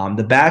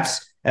 The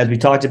Bats, as we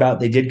talked about,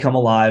 they did come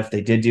alive.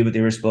 They did do what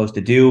they were supposed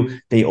to do.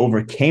 They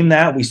overcame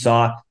that. We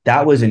saw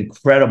that was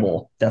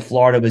incredible that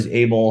Florida was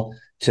able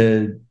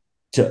to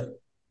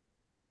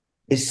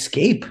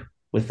escape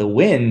with the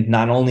win,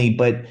 not only,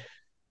 but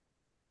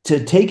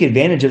to take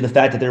advantage of the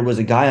fact that there was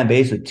a guy on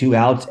base with 2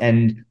 outs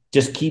and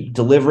just keep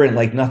delivering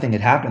like nothing had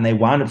happened. They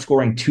wound up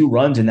scoring 2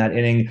 runs in that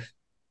inning,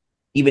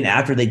 even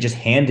after they just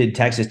handed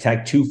Texas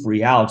Tech 2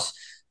 free outs.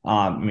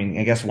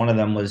 I guess one of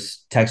them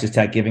was Texas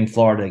Tech giving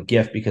Florida a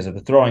gift because of a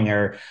throwing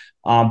error.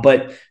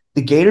 But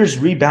the Gators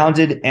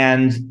rebounded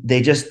and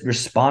they just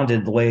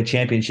responded the way a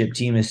championship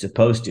team is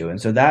supposed to.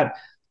 And so that,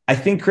 I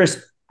think,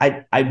 Chris,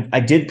 I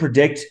did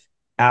predict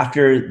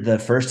after the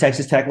first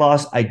Texas Tech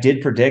loss, I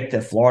did predict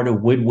that Florida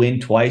would win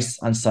twice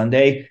on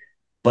Sunday,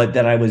 but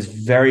that I was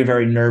very,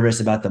 very nervous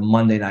about the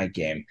Monday night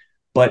game.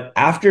 But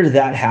after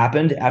that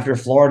happened, after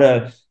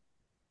Florida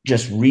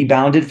just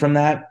rebounded from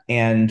that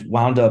and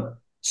wound up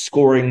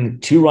scoring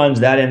 2 runs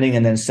that inning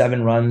and then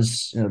 7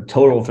 runs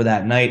total for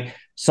that night,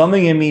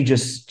 something in me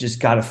just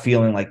got a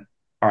feeling like,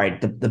 all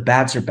right, the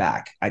Bats are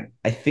back. I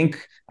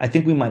think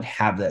we might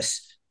have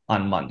this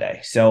on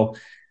Monday. So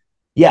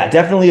yeah,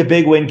 definitely a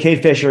big win.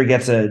 Cade Fisher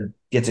gets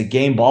a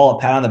game ball, a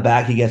pat on the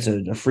back. He gets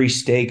a free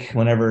steak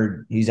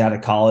whenever he's out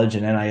of college,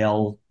 and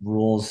NIL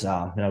rules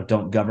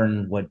don't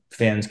govern what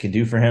fans can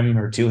do for him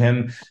or to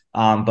him.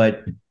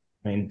 But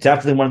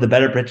definitely one of the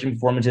better pitching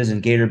performances in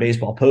Gator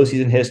baseball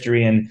postseason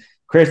history. And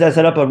Chris, that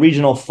set up a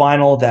regional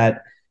final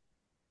that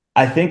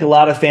I think a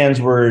lot of fans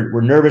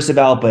were nervous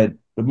about, but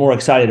more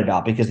excited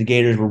about because the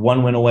Gators were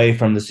 1 win away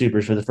from the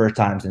Supers for the first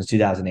time since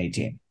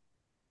 2018.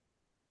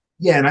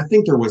 Yeah, and I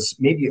think there was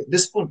maybe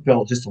this one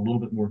felt just a little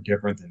bit more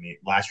different than the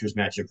last year's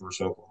matchup versus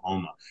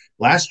Oklahoma.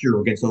 Last year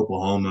against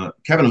Oklahoma,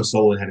 Kevin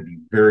O'Sullivan had to be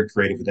very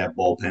creative with that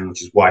bullpen,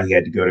 which is why he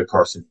had to go to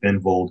Carson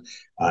Finvold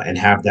and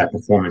have that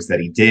performance that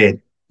he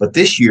did. But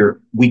this year,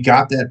 we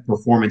got that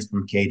performance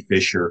from Cade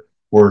Fisher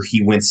where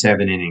he went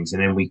 7 innings,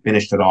 and then we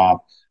finished it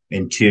off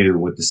in 2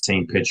 with the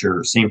same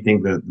pitcher. Same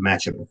thing the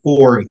matchup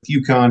before with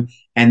UConn,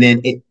 and then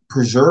it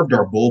preserved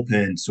our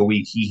bullpen, so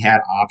he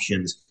had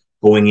options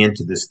going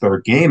into this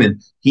third game,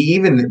 and he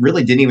even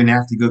really didn't even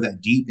have to go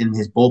that deep in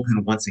his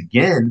bullpen once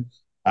again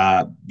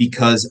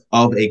because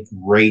of a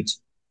great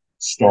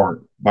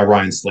start by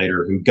Ryan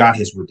Slater, who got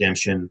his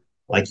redemption,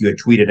 like you had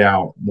tweeted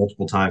out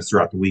multiple times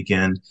throughout the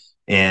weekend.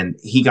 And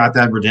he got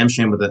that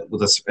redemption with an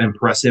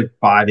impressive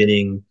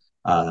 5-inning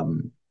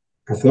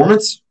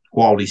performance,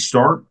 quality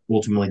start.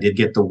 Ultimately, did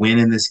get the win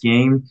in this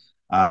game,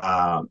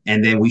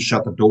 and then we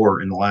shut the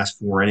door in the last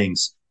 4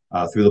 innings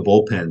through the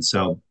bullpen.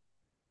 So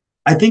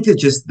I think that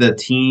just the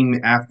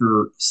team,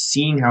 after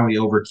seeing how he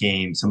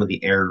overcame some of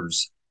the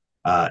errors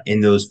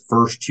in those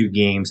first two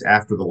games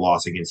after the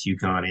loss against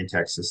UConn and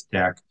Texas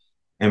Tech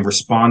and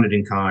responded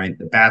in kind.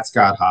 The bats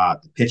got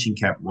hot, the pitching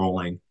kept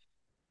rolling.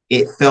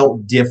 It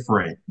felt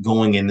different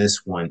going in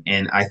this one.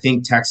 And I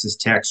think Texas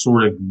Tech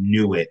sort of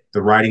knew it.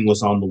 The writing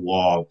was on the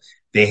wall.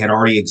 They had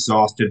already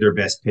exhausted their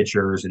best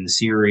pitchers in the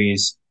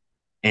series,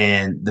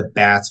 and the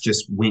bats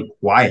just went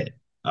quiet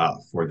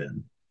for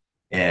them.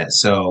 And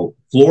so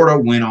Florida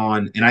went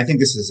on, and I think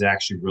this is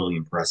actually really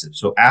impressive.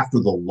 So after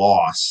the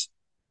loss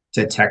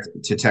to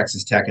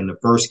Texas Tech in the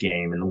first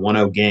game, in the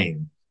 1-0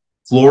 game,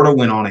 Florida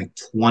went on a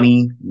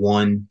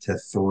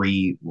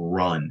 21-3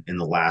 run in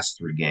the last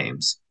three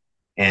games.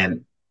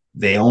 And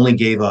they only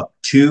gave up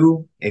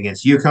two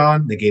against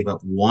UConn. They gave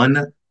up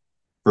one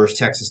versus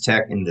Texas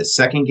Tech in the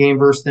second game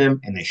versus them,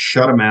 and they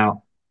shut them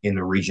out in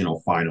the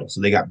regional final.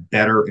 So they got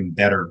better and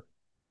better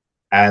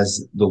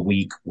as the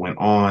week went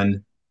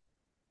on.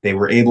 They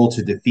were able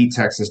to defeat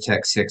Texas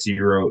Tech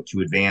 6-0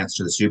 to advance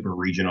to the Super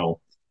Regional.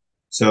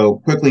 So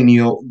quickly,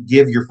 Neil,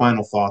 give your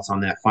final thoughts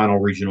on that final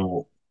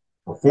regional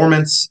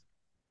performance,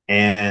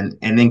 and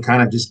then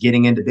kind of just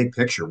getting into big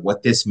picture,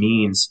 what this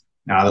means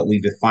now that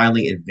we've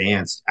finally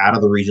advanced out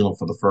of the regional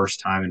for the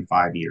first time in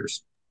 5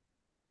 years.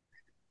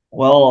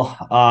 Well,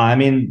 I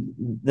mean,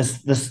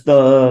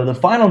 the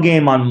final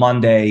game on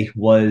Monday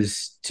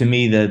was, to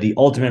me, the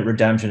ultimate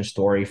redemption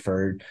story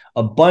for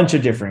a bunch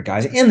of different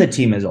guys and the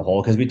team as a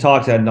whole, because we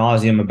talked ad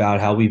nauseum about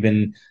how we've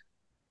been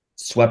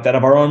swept out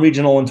of our own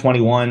regional in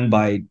 21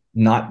 by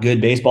not good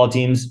baseball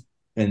teams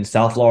in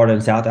South Florida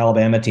and South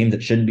Alabama, teams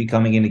that shouldn't be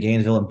coming into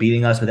Gainesville and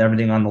beating us with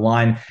everything on the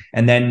line,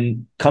 and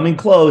then coming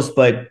close,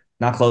 but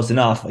not close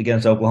enough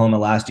against Oklahoma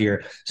last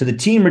year. So the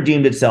team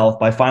redeemed itself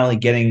by finally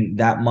getting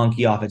that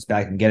monkey off its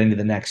back and getting to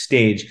the next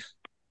stage.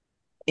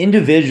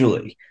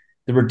 Individually,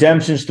 the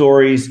redemption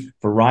stories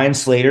for Ryan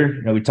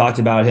Slater, we talked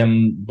about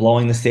him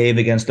blowing the save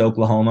against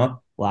Oklahoma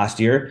last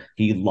year.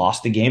 He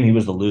lost the game. He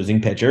was the losing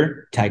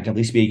pitcher,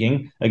 technically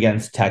speaking,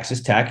 against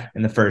Texas Tech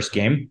in the first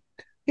game.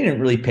 He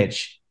didn't really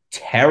pitch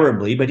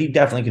terribly, but he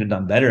definitely could have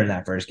done better in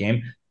that first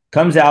game.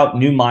 Comes out,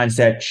 new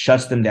mindset,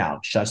 shuts them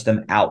down, shuts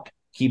them out,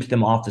 keeps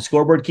them off the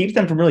scoreboard, keeps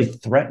them from really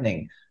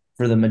threatening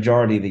for the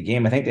majority of the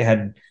game. I think they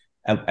had,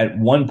 at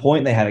one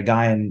point, they had a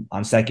guy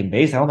on second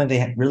base. I don't think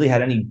they really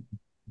had any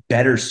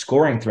better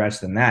scoring threats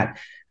than that.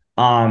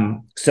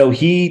 So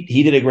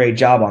he did a great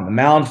job on the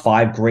mound,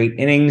 5 great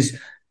innings.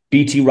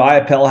 BT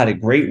Riopel had a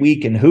great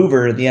week in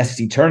Hoover in the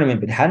SEC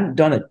tournament, but hadn't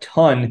done a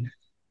ton,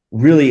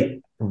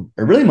 really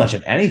much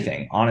of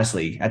anything,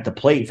 honestly, at the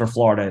plate for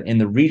Florida in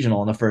the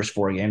regional in the first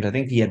 4 games. I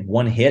think he had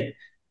 1 hit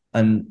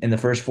in the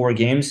first 4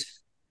 games.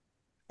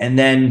 And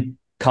then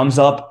comes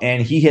up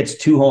and he hits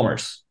 2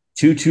 homers,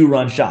 2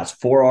 2-run shots,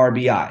 4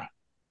 RBI.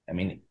 I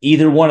mean,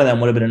 either one of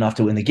them would have been enough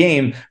to win the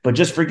game, but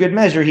just for good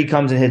measure, he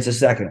comes and hits a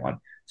second one.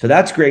 So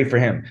that's great for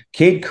him.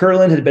 Cade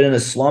Kurland had been in a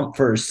slump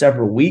for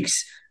several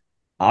weeks.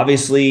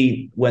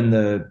 Obviously, when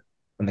the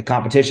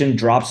competition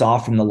drops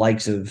off from the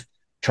likes of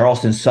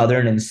Charleston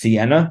Southern and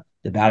Siena,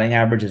 the batting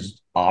average is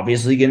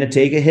obviously going to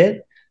take a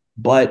hit.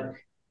 But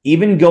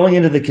even going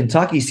into the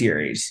Kentucky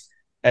series,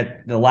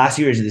 at the last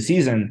series of the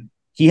season,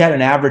 he had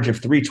an average of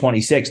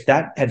 326.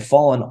 That had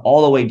fallen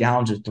all the way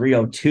down to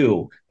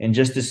 302 in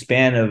just the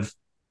span of,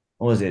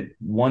 what was it,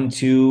 1,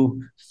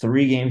 2,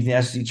 3 games in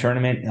the SEC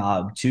tournament,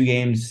 3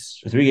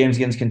 games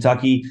against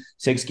Kentucky,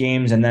 6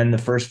 games, and then the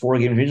first 4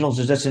 games regionals.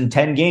 So just in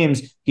 10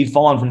 games, he'd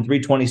fallen from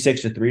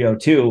 326 to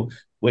 302,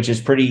 which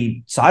is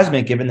pretty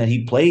seismic given that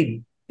he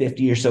played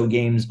 50 or so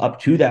games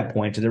up to that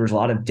point. So there was a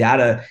lot of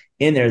data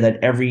in there that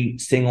every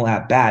single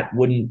at-bat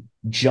wouldn't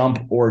jump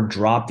or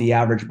drop the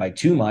average by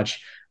too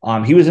much.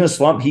 He was in a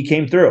slump. He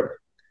came through.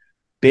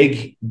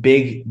 Big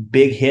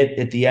hit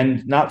at the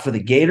end, not for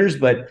the Gators,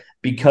 but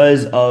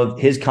because of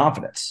his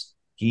confidence.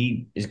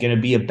 He is going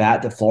to be a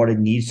bat that Florida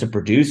needs to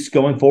produce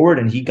going forward,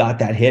 and he got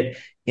that hit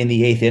in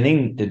the 8th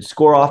inning. Didn't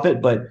score off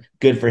it, but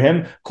good for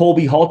him.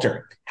 Colby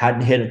Halter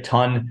hadn't hit a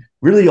ton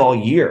really all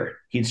year.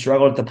 He'd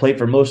struggled at the plate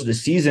for most of the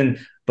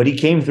season, but he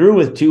came through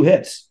with 2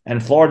 hits.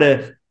 And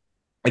Florida,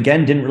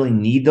 again, didn't really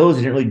need those.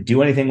 They didn't really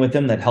do anything with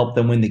them that helped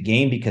them win the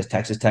game because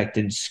Texas Tech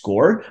didn't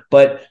score.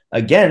 But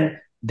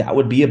again, that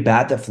would be a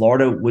bat that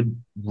Florida would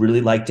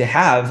really like to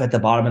have at the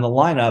bottom of the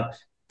lineup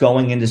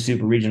going into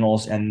super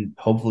regionals and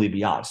hopefully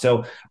beyond.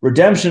 So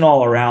redemption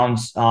all around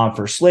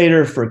for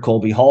Slater, for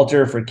Colby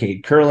Halter, for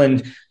Cade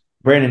Kurland,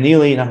 Brandon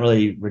Neely, not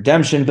really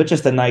redemption, but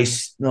just a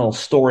nice little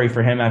story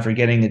for him after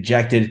getting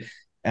ejected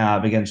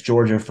against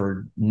Georgia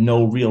for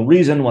no real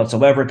reason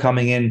whatsoever,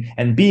 coming in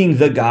and being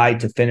the guy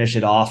to finish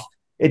it off.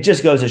 It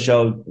just goes to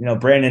show,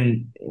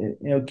 Brandon,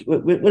 it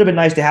would have been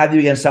nice to have you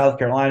against South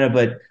Carolina,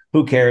 but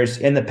who cares?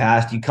 In the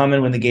past, you come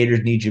in when the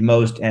Gators need you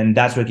most, and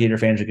that's what Gator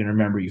fans are going to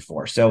remember you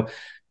for. So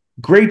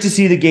great to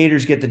see the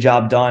Gators get the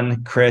job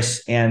done,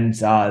 Chris. And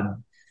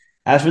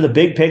as for the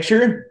big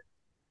picture,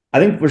 I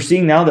think we're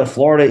seeing now that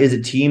Florida is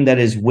a team that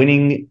is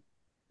winning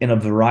in a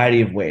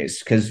variety of ways,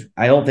 because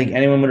I don't think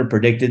anyone would have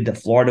predicted that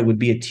Florida would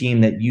be a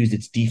team that used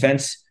its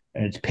defense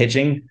and its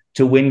pitching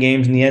to win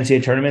games in the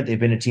NCAA tournament. They've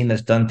been a team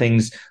that's done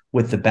things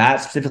with the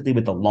bat, specifically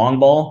with the long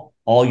ball,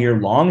 all year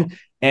long.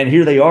 And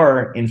here they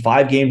are in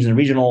 5 games in the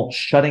regional,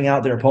 shutting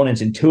out their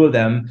opponents in 2 of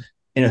them.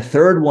 In a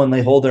third one,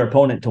 they hold their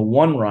opponent to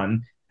 1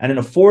 run. And in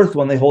a fourth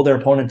one, they hold their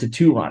opponent to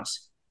 2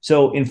 runs.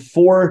 So in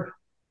 4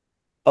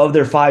 of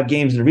their 5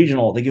 games in the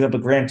regional, they give up a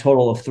grand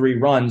total of 3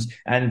 runs.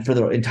 And for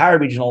the entire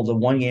regional, the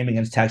 1 game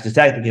against Texas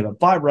Tech, they gave up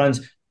 5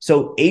 runs.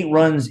 So 8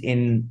 runs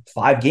in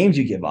 5 games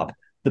you give up.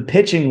 The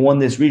pitching won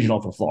this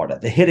regional for Florida.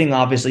 The hitting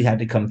obviously had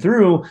to come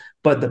through,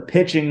 but the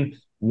pitching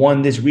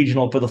won this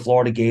regional for the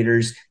Florida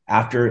Gators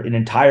after an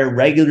entire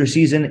regular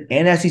season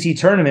and SEC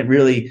tournament,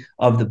 really,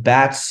 of the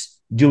bats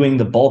doing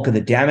the bulk of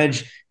the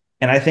damage.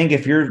 And I think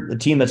if you're a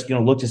team that's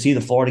going to look to see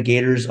the Florida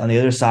Gators on the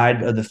other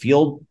side of the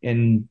field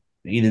in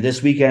either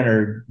this weekend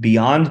or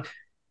beyond,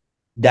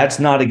 that's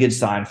not a good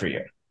sign for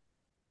you.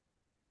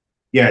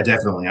 Yeah,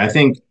 definitely. I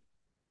think,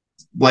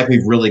 like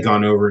we've really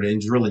gone over it,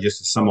 and really just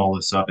to sum all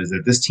this up, is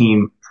that this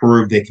team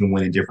proved they can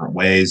win in different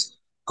ways.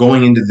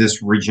 Going into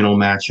this regional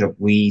matchup,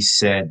 we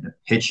said the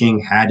pitching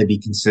had to be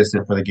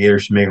consistent for the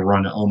Gators to make a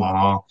run to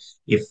Omaha.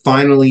 It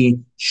finally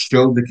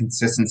showed the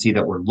consistency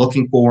that we're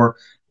looking for.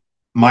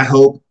 My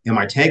hope and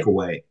my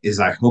takeaway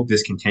is I hope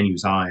this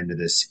continues on into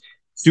this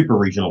super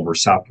regional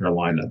versus South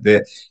Carolina.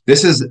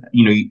 This is,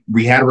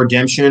 we had a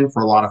redemption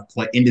for a lot of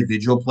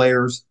individual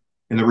players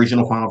in the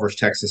regional final versus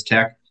Texas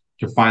Tech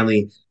to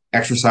finally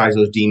exercise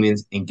those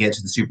demons and get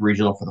to the super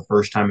regional for the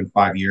first time in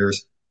 5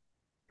 years.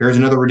 Here's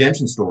another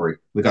redemption story.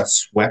 We got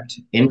swept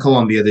in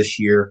Columbia this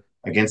year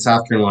against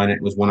South Carolina.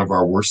 It was one of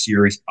our worst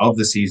series of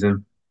the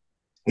season.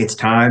 It's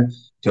time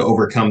to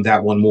overcome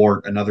that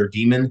another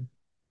demon,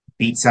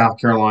 beat South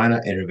Carolina,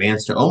 and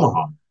advance to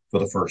Omaha for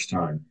the first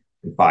time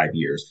in 5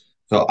 years.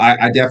 So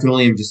I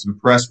definitely am just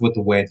impressed with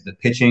the way that the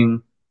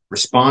pitching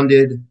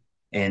responded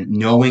and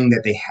knowing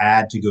that they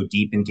had to go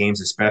deep in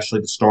games, especially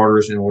the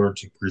starters, in order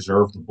to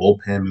preserve the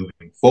bullpen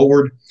moving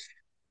forward.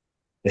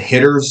 The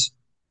hitters,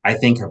 I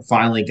think, have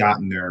finally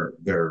gotten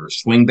their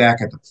swing back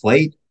at the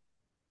plate.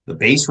 The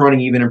base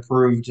running even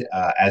improved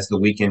as the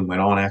weekend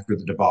went on after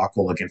the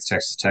debacle against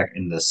Texas Tech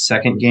in the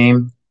second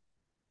game.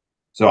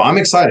 So I'm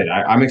excited.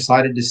 I'm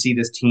excited to see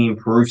this team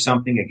prove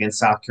something against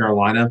South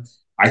Carolina.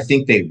 I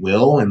think they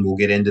will, and we'll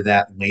get into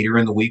that later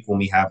in the week when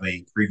we have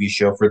a preview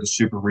show for the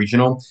Super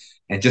Regional.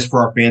 And just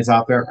for our fans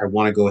out there, I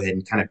want to go ahead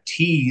and kind of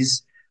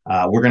tease.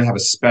 We're going to have a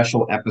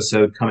special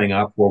episode coming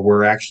up where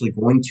we're actually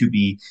going to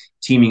be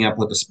teaming up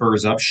with the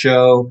Spurs Up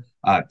show,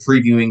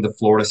 previewing the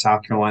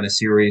Florida-South Carolina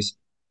series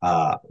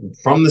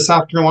from the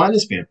South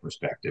Carolina's fan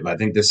perspective. I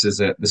think this is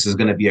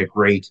going to be a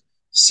great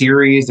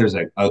series. There's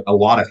a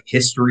lot of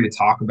history to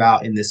talk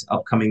about in this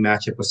upcoming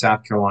matchup with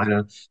South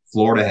Carolina.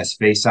 Florida has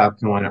faced South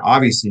Carolina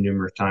obviously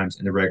numerous times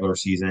in the regular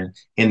season,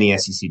 in the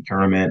SEC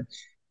tournament,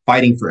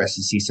 fighting for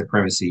SEC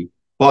supremacy.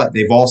 But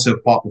they've also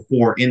fought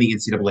before in the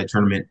NCAA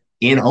tournament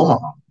in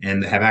Omaha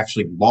and have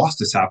actually lost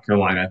to South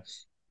Carolina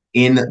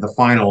in the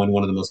final in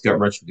one of the most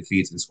gut-wrenching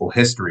defeats in school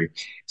history.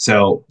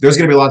 So there's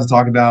going to be a lot to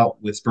talk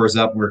about with Spurs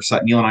Up. We're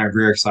excited. Neil and I are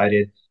very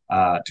excited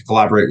to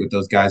collaborate with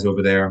those guys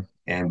over there,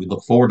 and we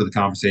look forward to the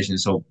conversation.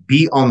 So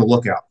be on the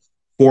lookout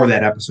for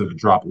that episode to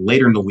drop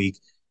later in the week,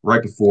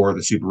 right before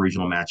the Super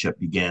Regional matchup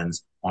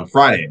begins on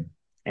Friday.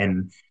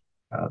 And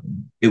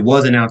it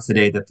was announced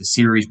today that the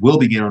series will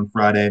begin on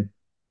Friday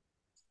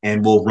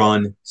and will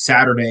run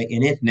Saturday,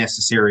 and if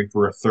necessary,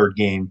 for a third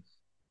game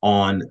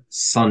on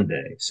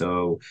Sunday.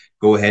 So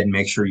go ahead and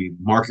make sure you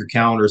mark your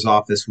calendars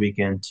off this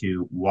weekend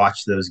to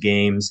watch those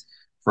games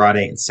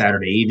Friday and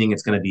Saturday evening.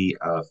 It's going to be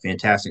a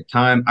fantastic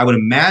time. I would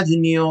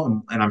imagine,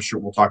 Neil, and I'm sure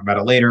we'll talk about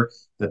it later,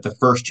 that the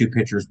first 2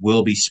 pitchers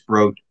will be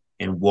Sproat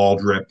and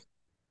Waldrip,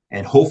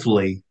 and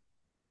hopefully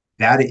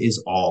that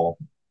is all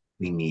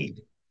we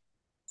need.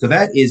 So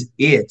that is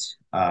it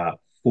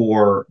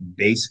for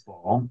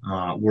baseball.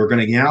 We're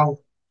going to now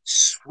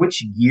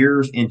switch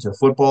gears into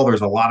football.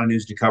 There's a lot of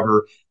news to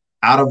cover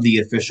out of the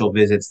official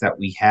visits that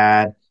we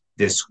had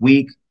this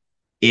week.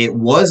 It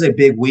was a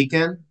big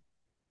weekend,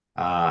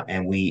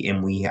 and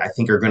we I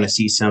think are going to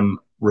see some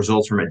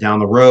results from it down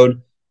the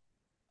road,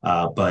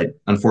 but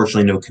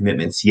unfortunately no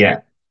commitments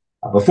yet.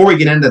 Before we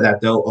get into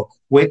that, though, a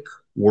quick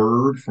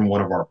word from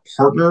one of our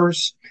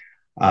partners.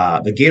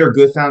 The Gator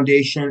Good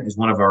Foundation is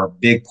one of our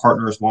big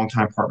partners,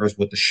 longtime partners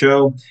with the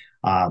show.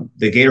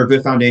 The Gator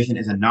Good Foundation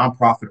is a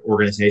nonprofit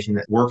organization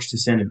that works to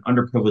send an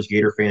underprivileged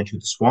Gator fan to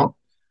the swamp.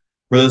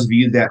 For those of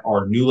you that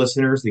are new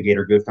listeners, the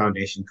Gator Good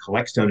Foundation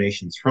collects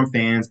donations from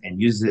fans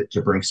and uses it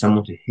to bring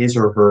someone to his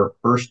or her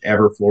first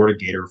ever Florida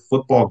Gator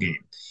football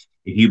game.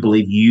 If you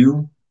believe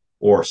you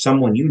or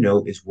someone you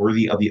know is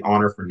worthy of the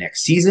honor for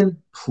next season,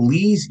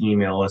 please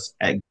email us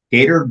at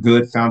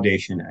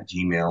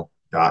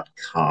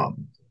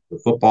gatorgoodfoundation@gmail.com. The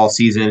football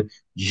season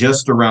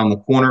just around the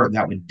corner.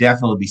 That would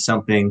definitely be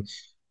something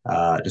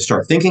to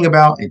start thinking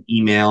about, and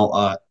email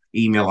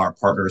our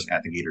partners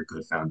at the Gator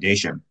Good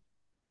Foundation.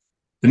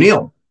 So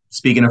Neil,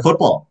 speaking of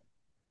football,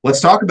 let's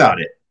talk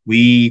about it.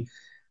 We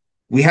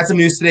had some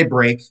news today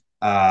break.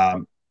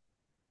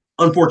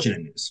 Unfortunate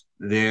news.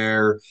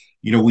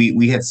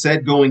 We had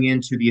said going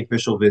into the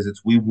official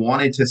visits, we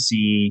wanted to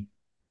see,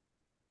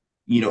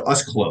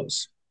 us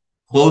close.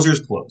 Closers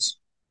close.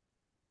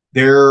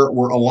 There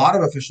were a lot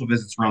of official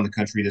visits around the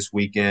country this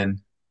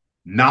weekend,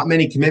 not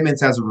many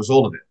commitments as a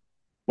result of it.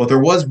 But there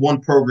was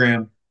one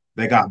program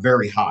that got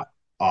very hot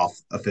off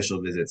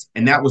official visits,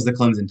 and that was the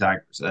Clemson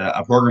Tigers,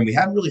 a program we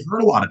hadn't really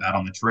heard a lot about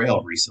on the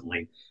trail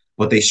recently.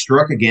 But they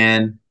struck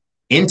again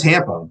in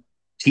Tampa.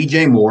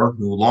 TJ Moore,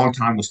 who a long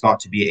time was thought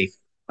to be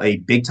a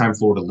big time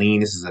Florida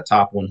lean. This is a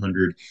top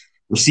 100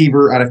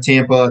 receiver out of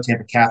Tampa,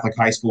 Tampa Catholic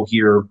High School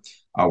here,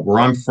 where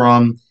I'm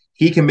from.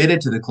 He committed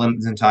to the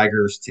Clemson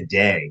Tigers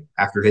today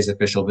after his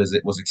official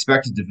visit, was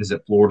expected to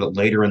visit Florida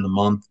later in the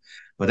month,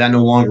 but that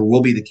no longer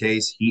will be the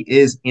case. He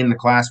is in the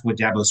class with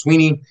Dabo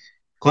Sweeney.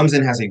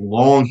 Clemson has a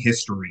long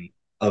history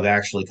of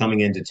actually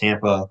coming into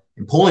Tampa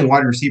and pulling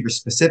wide receivers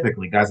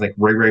specifically. Guys like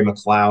Ray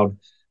McLeod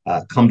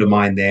come to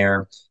mind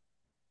there.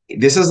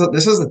 This is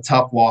a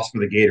tough loss for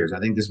the Gators. I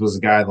think this was a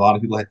guy a lot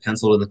of people had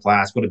penciled in the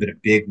class. Would have been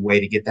a big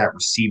way to get that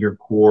receiver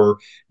core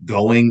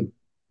going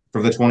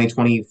for the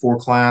 2024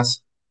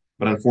 class.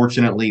 But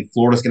unfortunately,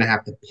 Florida's going to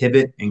have to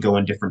pivot and go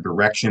in different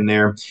direction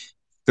there.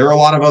 There are a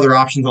lot of other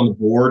options on the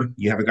board.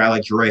 You have a guy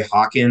like Jure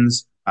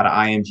Hawkins out of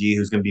IMG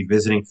who's going to be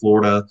visiting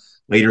Florida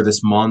later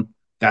this month.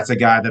 That's a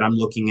guy that I'm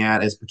looking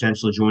at as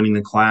potentially joining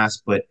the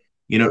class, but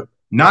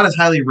not as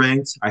highly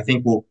ranked. I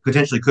think will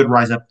potentially could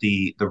rise up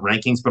the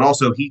rankings, but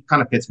also he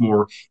kind of fits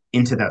more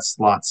into that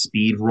slot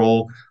speed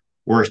role,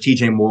 whereas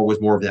TJ Moore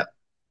was more of that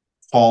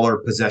taller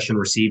possession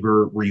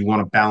receiver where you want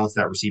to balance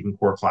that receiving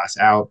core class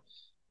out.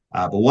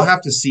 But we'll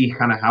have to see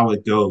kind of how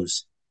it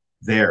goes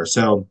there.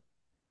 So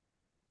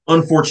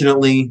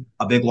unfortunately,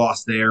 a big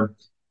loss there.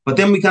 But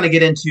then we kind of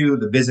get into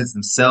the visits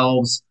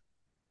themselves.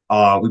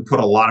 We put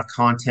a lot of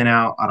content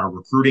out on our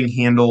recruiting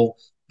handle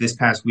this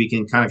past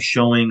weekend, kind of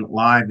showing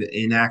live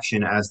in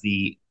action as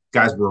the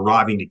guys were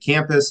arriving to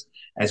campus,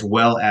 as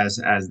well as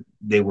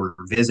they were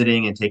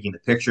visiting and taking the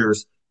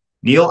pictures.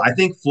 Neil, I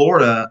think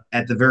Florida,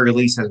 at the very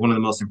least, has one of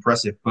the most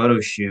impressive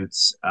photo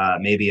shoots,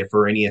 maybe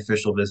for any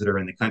official visitor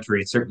in the country.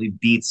 It certainly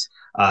beats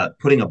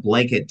putting a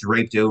blanket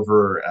draped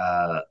over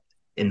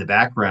in the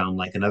background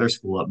like another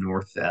school up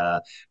north. Yeah.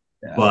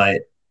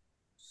 But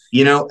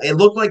it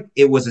looked like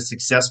it was a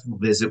successful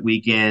visit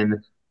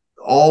weekend.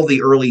 All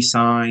the early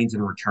signs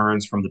and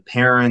returns from the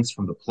parents,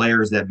 from the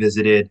players that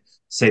visited,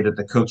 say that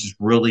the coaches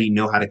really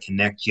know how to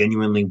connect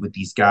genuinely with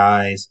these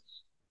guys.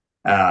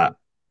 Uh,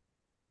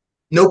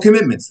 no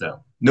commitments,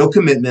 though. No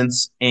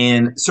commitments,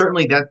 and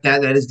certainly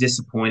that is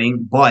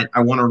disappointing. But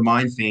I want to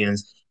remind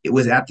fans, it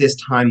was at this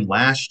time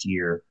last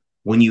year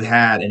when you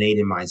had an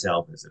Aiden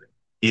Mizell visiting.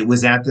 It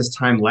was at this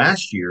time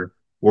last year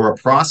where a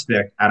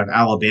prospect out of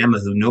Alabama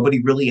who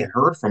nobody really had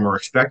heard from or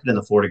expected in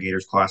the Florida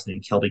Gators class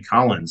named Kelby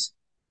Collins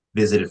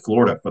visited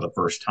Florida for the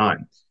first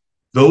time.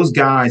 Those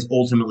guys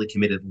ultimately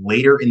committed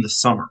later in the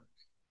summer.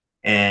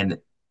 And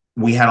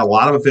we had a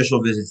lot of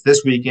official visits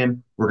this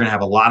weekend. We're going to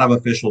have a lot of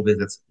official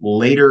visits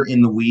later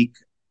in the week,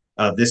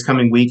 this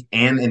coming week,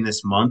 and in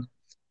this month.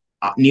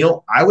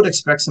 Neil, I would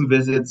expect some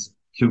visits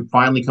to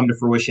finally come to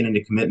fruition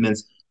into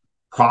commitments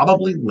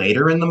probably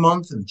later in the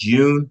month of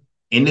June,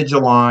 into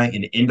July,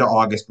 and into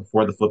August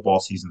before the football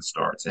season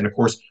starts. And of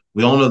course,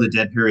 we all know the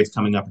dead period's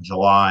coming up in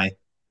July,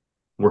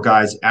 where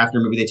guys, after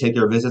maybe they take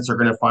their visits, are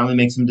going to finally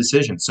make some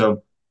decisions.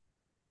 So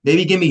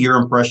maybe give me your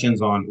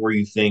impressions on where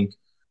you think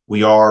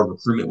we are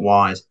recruitment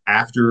wise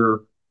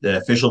after the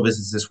official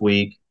visits this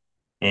week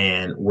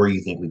and where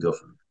you think we go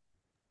from there.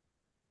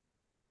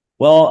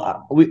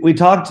 Well, we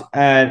talked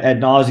at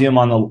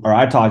nauseum or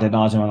I talked at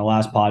nauseum on the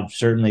last pod,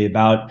 certainly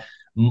about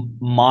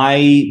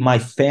my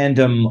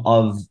fandom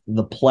of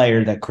the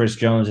player that Chris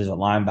Jones is, a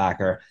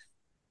linebacker.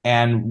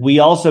 And we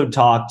also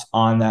talked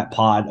on that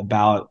pod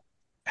about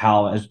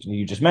how, as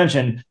you just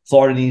mentioned,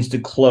 Florida needs to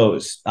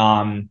close.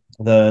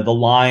 The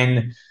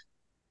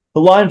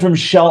line from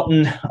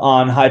Shelton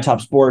on High Top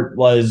Sport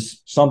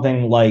was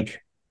something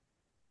like,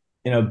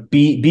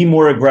 be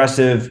more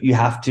aggressive. You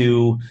have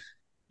to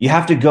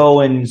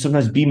go and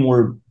sometimes be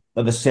more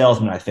of a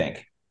salesman, I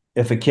think.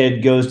 If a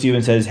kid goes to you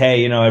and says,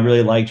 hey, I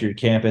really liked your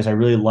campus. I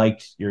really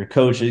liked your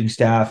coaching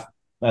staff.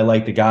 I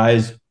like the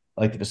guys.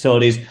 I like the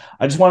facilities.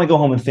 I just want to go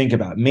home and think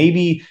about it.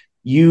 Maybe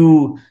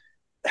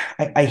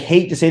I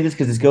hate to say this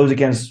because this goes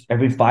against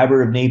every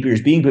fiber of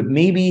Napier's being, but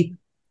maybe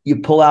you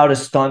pull out a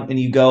stunt and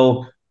you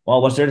go,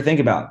 well, what's there to think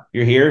about?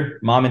 You're here.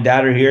 Mom and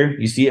dad are here.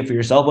 You see it for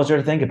yourself. What's there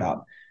to think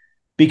about?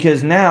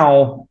 Because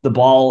now the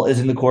ball is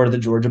in the court of the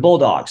Georgia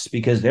Bulldogs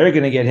because they're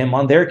going to get him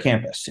on their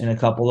campus in a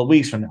couple of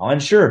weeks from now.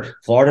 And sure,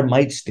 Florida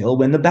might still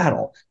win the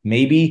battle.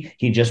 Maybe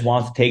he just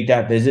wants to take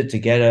that visit to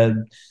get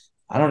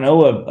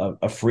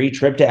a free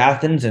trip to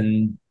Athens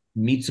and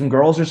meet some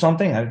girls or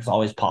something. It's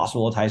always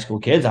possible with high school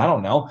kids. I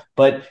don't know.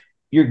 But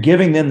you're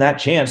giving them that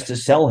chance to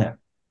sell him.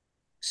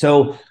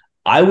 So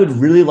I would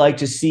really like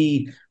to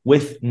see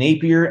with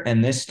Napier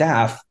and this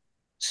staff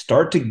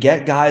start to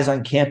get guys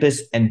on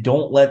campus and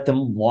don't let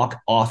them walk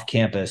off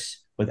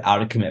campus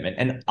without a commitment.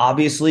 And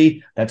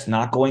obviously, that's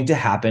not going to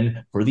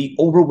happen for the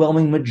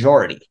overwhelming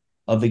majority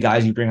of the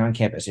guys you bring on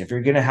campus. If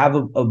you're going to have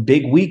a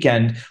big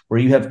weekend where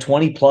you have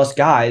 20 plus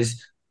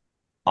guys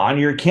on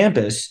your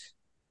campus,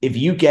 if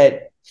you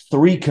get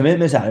 3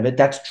 commitments out of it,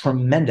 that's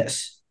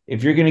tremendous.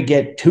 If you're going to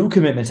get 2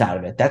 commitments out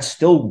of it, that's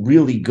still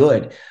really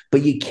good.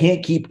 But you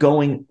can't keep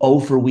going 0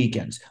 for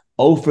weekends.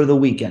 0 for the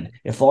weekend.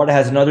 If Florida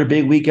has another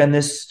big weekend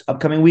this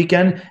upcoming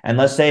weekend, and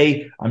let's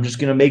say, I'm just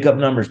going to make up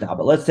numbers now,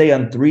 but let's say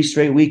on 3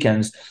 straight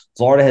weekends,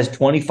 Florida has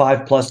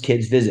 25 plus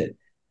kids visit,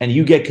 and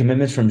you get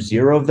commitments from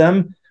 0 of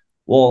them,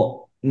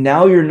 well,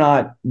 now you're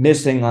not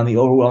missing on the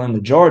overwhelming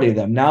majority of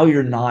them. Now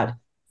you're not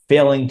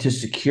failing to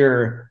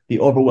secure the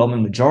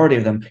overwhelming majority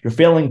of them. You're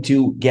failing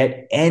to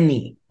get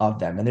any of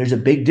them. And there's a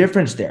big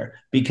difference there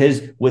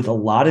because with a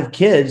lot of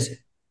kids,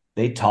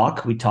 we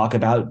talk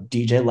about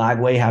DJ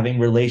Lagway having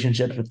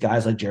relationships with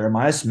guys like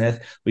Jeremiah Smith.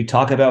 We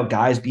talk about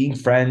guys being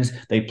friends.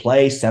 They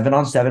play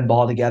 7-on-7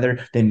 ball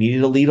together. They meet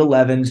at Elite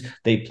 11s.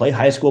 They play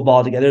high school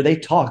ball together. They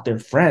talk. They're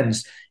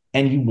friends.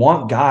 And you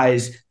want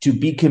guys to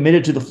be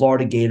committed to the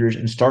Florida Gators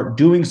and start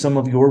doing some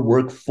of your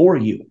work for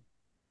you,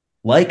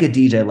 like a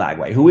DJ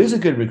Lagway, who is a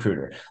good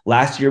recruiter.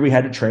 Last year, we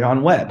had a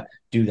Trayon Webb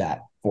do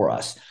that for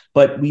us.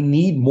 But we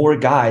need more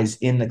guys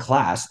in the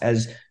class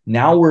as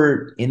now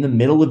we're in the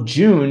middle of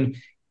June.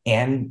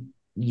 And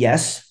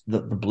yes, the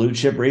blue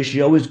chip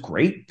ratio is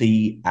great.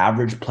 The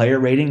average player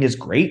rating is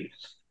great.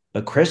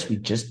 But Chris, we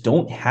just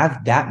don't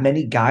have that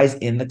many guys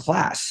in the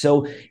class.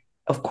 So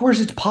of course,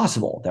 it's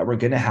possible that we're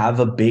going to have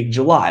a big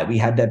July. We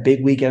had that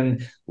big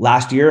weekend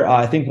last year.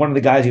 I think one of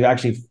the guys you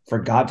actually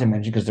forgot to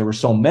mention, because there were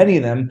so many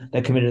of them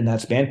that committed in that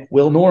span,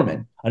 Will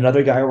Norman,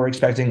 another guy we're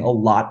expecting a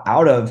lot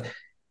out of,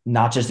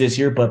 not just this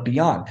year, but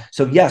beyond.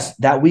 So yes,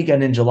 that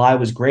weekend in July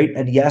was great.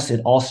 And yes, it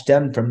all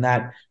stemmed from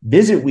that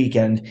visit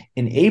weekend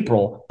in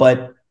April.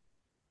 But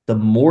the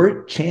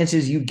more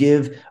chances you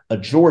give a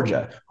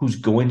Georgia who's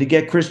going to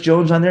get Chris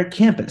Jones on their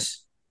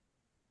campus,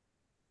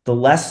 the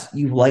less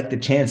you like the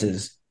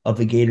chances of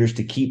the Gators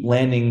to keep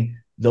landing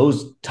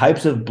those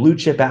types of blue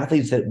chip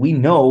athletes that we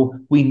know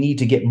we need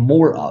to get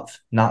more of,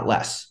 not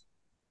less.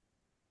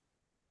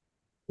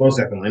 Most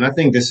definitely. And I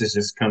think this is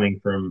just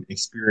coming from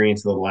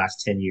experience of the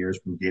last 10 years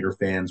from Gator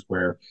fans,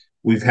 where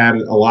we've had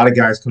a lot of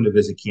guys come to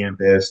visit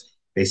campus.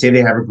 They say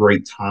they have a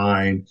great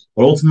time,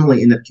 but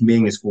ultimately end up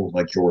committing to schools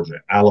like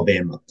Georgia,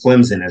 Alabama,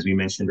 Clemson, as we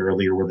mentioned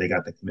earlier, where they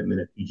got the commitment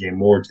of PJ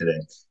Moore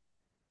today.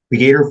 The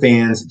Gator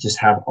fans just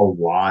have a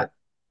lot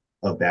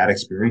of bad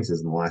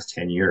experiences in the last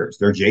 10 years.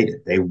 They're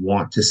jaded. They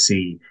want to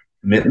see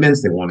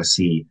commitments. They want to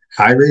see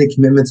high rated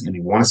commitments, and they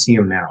want to see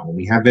them now. When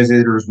we have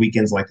visitors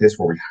weekends like this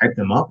where we hype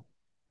them up,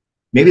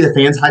 maybe the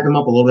fans hype them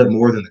up a little bit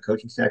more than the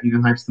coaching staff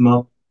even hypes them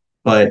up.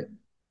 But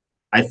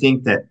I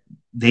think that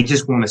they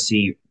just want to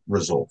see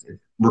results.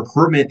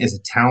 Recruitment is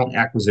a talent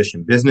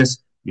acquisition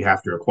business. You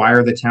have to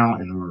acquire the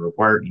talent, and in order to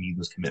acquire it, you need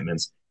those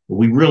commitments. But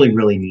we really,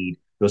 really need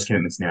those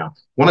commitments now. I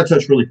want to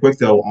touch really quick,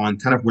 though, on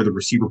kind of where the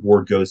receiver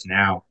board goes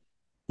now.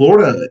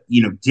 Florida,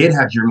 did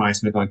have Jeremiah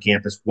Smith on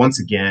campus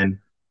once again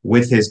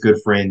with his good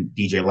friend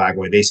DJ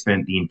Lagway. They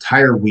spent the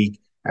entire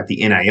week at the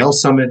NIL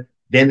summit.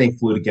 Then they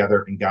flew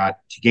together and got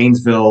to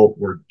Gainesville,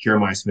 where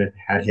Jeremiah Smith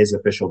had his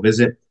official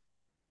visit.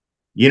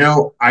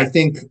 I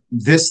think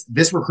this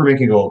recruitment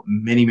can go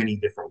many, many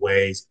different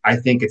ways. I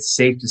think it's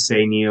safe to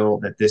say, Neil,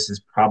 that this is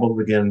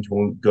probably going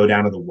to go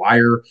down to the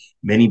wire.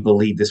 Many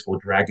believe this will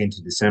drag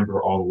into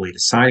December all the way to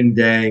signing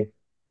day.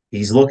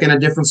 He's looking at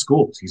different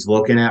schools. He's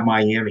looking at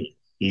Miami.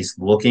 He's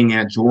looking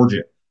at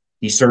Georgia.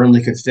 He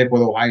certainly could stick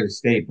with Ohio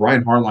State.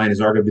 Brian Hartline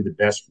is arguably the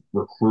best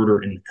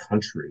recruiter in the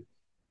country.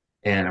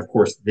 And of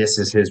course, this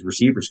is his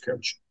receivers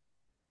coach.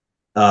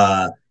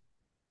 But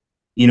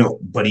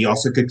he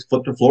also could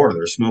flip to Florida.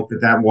 There's smoke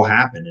that will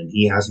happen. And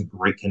he has a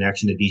great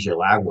connection to DJ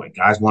Lagway.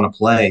 Guys want to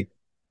play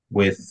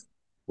with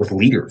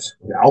leaders,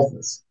 with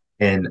alphas.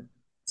 And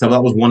so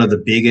that was one of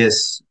the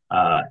biggest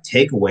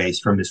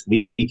takeaways from this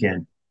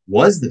weekend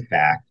was the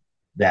fact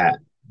that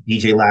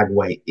DJ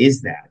Lagway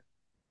is that.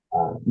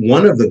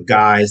 One of the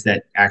guys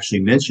that actually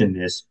mentioned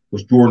this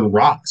was Jordan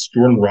Ross.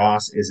 Jordan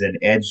Ross is an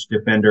edge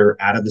defender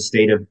out of the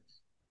state of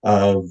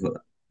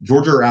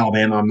Georgia or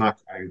Alabama.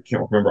 I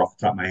can't remember off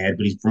the top of my head,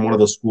 but he's from one of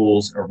those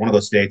schools or one of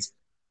those states.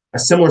 A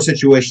similar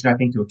situation, I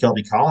think, to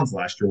Kelby Collins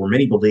last year, where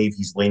many believe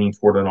he's leaning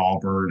toward an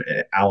Auburn,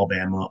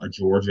 Alabama, a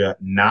Georgia,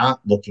 not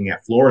looking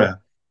at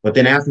Florida. But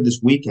then after this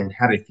weekend,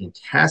 had a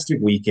fantastic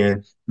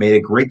weekend, made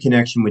a great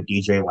connection with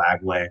DJ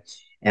Lagway.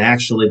 And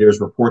actually,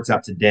 there's reports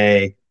out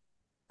today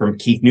from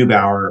Keith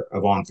Neubauer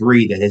of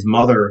On3 that his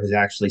mother has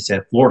actually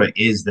said Florida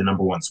is the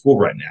number one school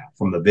right now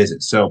from the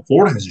visit. So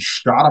Florida has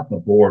shot up the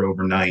board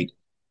overnight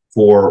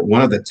for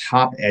one of the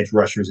top edge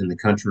rushers in the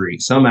country.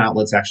 Some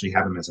outlets actually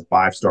have him as a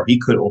 5-star. He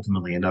could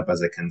ultimately end up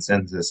as a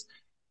consensus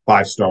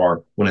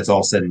 5-star when it's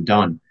all said and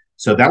done.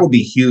 So that would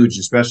be huge,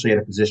 especially at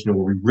a position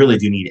where we really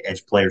do need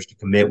edge players to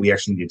commit. We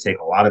actually need to take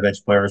a lot of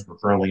edge players. We're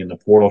currently in the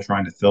portal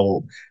trying to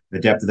fill the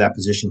depth of that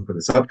position for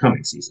this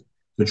upcoming season.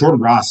 So Jordan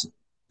Ross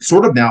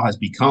sort of now has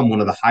become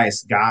one of the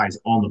highest guys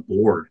on the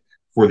board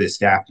for this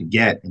staff to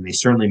get, and they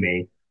certainly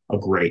made a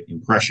great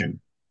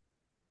impression.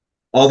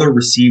 Other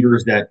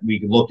receivers that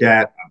we looked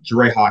at,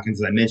 Jeray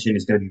Hawkins, as I mentioned,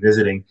 is going to be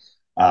visiting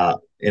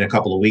in a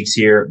couple of weeks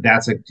here.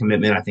 That's a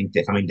commitment, I think,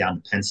 that coming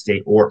down to Penn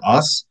State or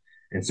us.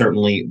 And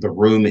certainly the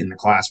room in the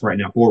class right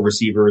now for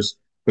receivers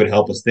could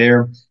help us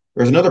there.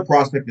 There's another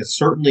prospect that's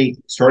certainly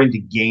starting to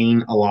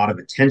gain a lot of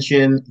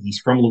attention. He's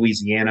from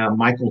Louisiana,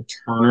 Michael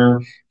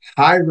Turner,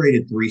 high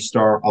rated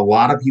 3-star. A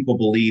lot of people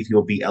believe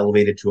he'll be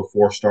elevated to a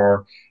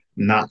 4-star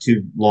not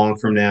too long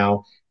from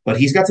now. But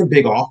he's got some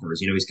big offers.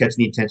 He's catching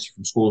the attention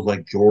from schools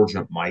like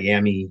Georgia,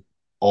 Miami,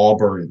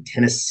 Auburn,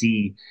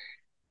 Tennessee.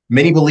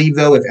 Many believe,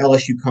 though, if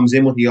LSU comes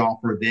in with the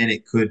offer, then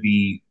it could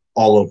be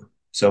all over.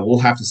 So we'll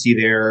have to see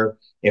there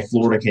if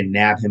Florida can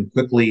nab him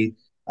quickly.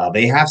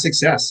 They have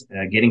success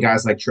getting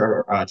guys like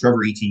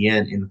Trevor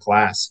Etienne in the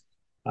class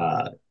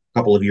a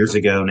couple of years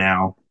ago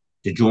now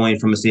to join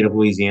from the state of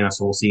Louisiana.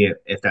 So we'll see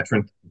if that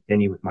trend can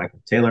continue with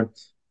Michael Taylor.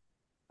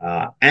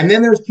 And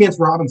then there's Chance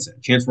Robinson.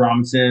 Chance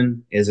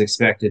Robinson is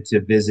expected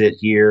to visit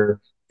here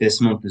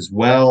this month as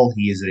well.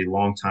 He is a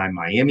longtime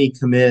Miami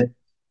commit.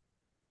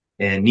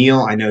 And Neil,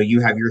 I know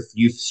you've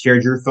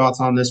shared your thoughts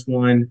on this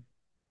one.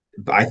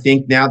 I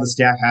think now the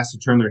staff has to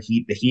turn the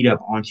heat up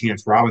on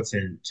Chance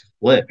Robinson to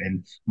flip.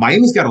 And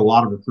Miami's got a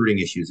lot of recruiting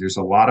issues. There's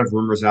a lot of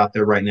rumors out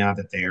there right now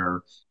that they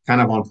are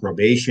kind of on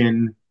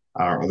probation,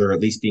 or they're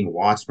at least being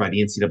watched by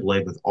the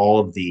NCAA with all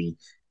of the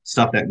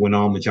stuff that went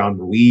on with John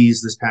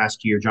Ruiz this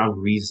past year. John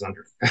Ruiz is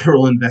under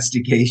federal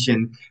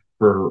investigation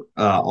for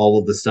all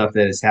of the stuff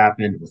that has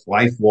happened with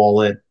Life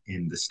Wallet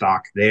and the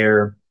stock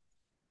there.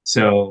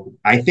 So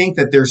I think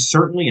that there's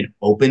certainly an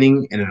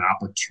opening and an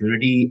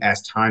opportunity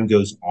as time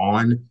goes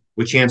on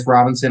with Chance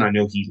Robinson. I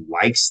know he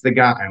likes the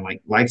guy.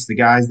 Likes the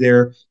guys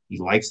there. He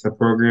likes the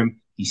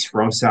program. He's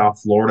from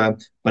South Florida.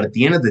 But at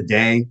the end of the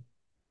day,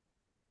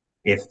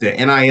 if the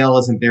NIL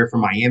isn't there for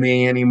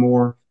Miami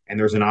anymore, and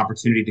there's an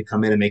opportunity to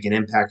come in and make an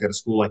impact at a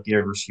school like the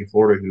University of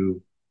Florida,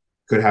 who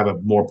could have a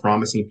more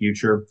promising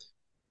future,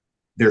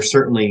 there's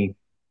certainly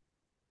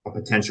a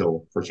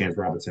potential for Chance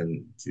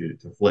Robinson to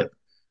flip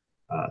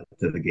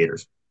to the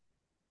Gators.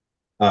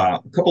 A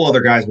couple other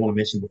guys I want to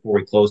mention before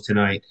we close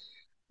tonight.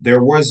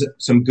 There was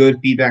some good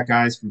feedback,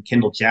 guys, from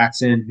Kendall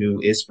Jackson,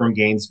 who is from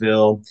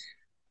Gainesville,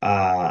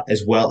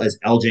 as well as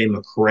LJ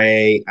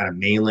McCray out of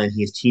Mainland.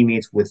 He is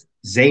teammates with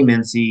Zay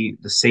Mincy,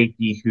 the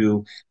safety,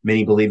 who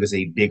many believe is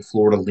a big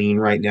Florida lean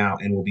right now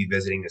and will be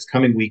visiting this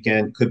coming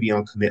weekend. Could be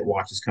on commit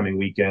watch this coming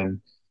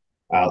weekend.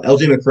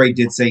 LJ McCray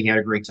did say he had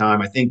a great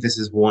time. I think this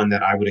is one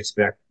that I would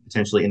expect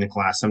potentially in the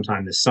class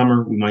sometime this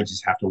summer. We might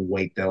just have to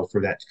wait, though,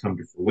 for that to come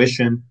to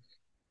fruition.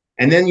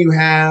 And then you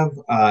have,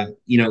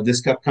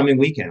 this upcoming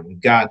weekend,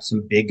 we've got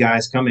some big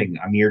guys coming.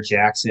 Amir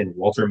Jackson,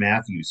 Walter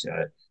Matthews,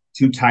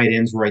 two tight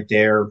ends right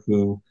there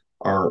who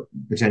are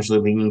potentially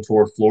leaning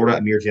toward Florida.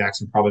 Amir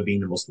Jackson probably being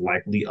the most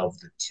likely of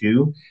the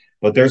two.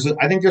 But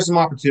I think there's some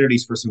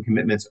opportunities for some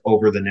commitments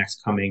over the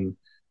next coming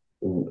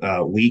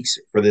weeks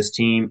for this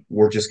team.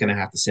 We're just going to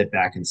have to sit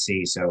back and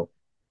see. So,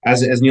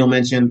 as Neil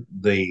mentioned,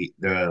 the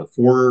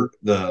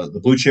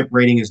blue chip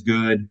rating is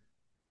good.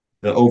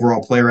 The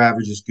overall player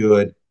average is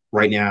good.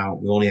 Right now,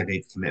 we only have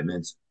 8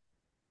 commitments.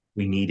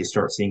 We need to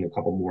start seeing a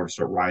couple more to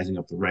start rising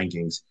up the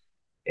rankings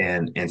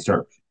and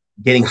start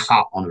getting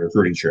hot on the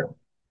recruiting trail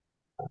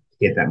to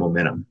get that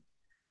momentum.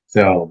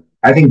 So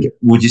I think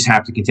we'll just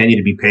have to continue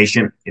to be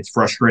patient. It's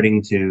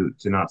frustrating to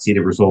not see the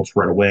results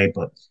right away,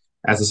 but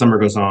as the summer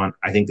goes on,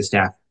 I think the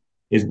staff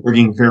is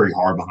working very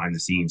hard behind the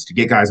scenes to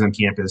get guys on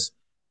campus,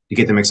 to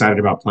get them excited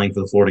about playing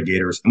for the Florida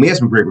Gators. And we have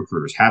some great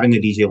recruiters. Having a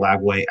DJ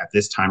Lagway at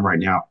this time right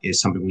now is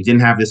something we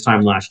didn't have this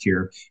time last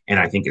year, and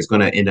I think is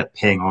going to end up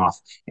paying off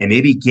and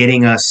maybe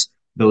getting us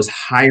those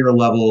higher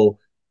level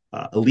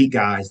elite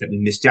guys that we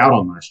missed out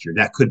on last year.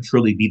 That could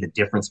truly be the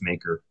difference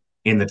maker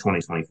in the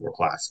 2024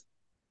 class.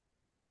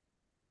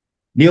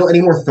 Neil,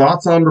 any more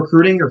thoughts on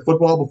recruiting or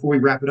football before we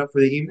wrap it up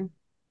for the evening?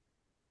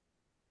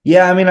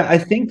 Yeah, I mean, I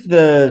think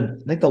the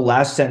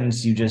last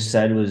sentence you just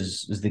said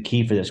was the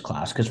key for this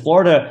class, because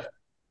Florida,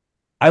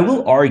 I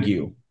will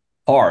argue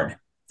hard,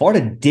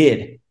 Florida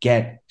did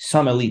get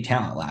some elite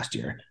talent last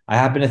year. I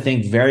happen to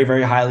think very,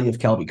 very highly of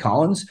Kelby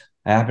Collins.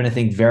 I happen to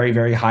think very,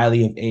 very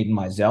highly of Aiden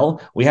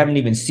Mizell. We haven't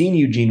even seen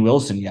Eugene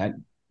Wilson yet,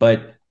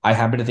 but I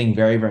happen to think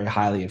very, very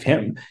highly of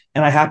him.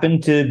 And I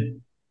happen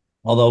to,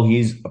 although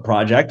he's a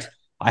project,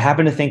 I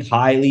happen to think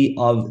highly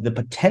of the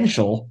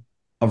potential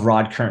of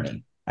Rod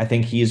Kearney. I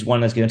think he is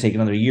one that's going to take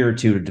another year or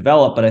two to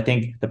develop, but I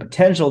think the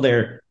potential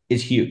there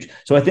is huge.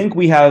 So I think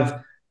we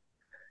have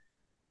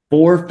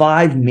 4,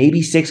 5,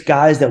 maybe 6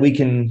 guys that we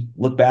can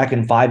look back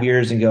in 5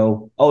 years and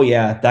go, oh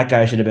yeah, that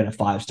guy should have been a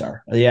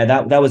 5-star. Yeah,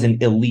 that was an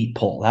elite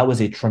pull. That was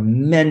a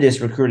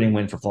tremendous recruiting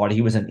win for Florida.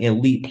 He was an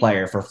elite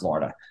player for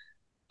Florida.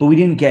 But we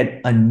didn't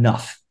get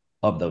enough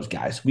of those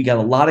guys. We got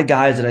a lot of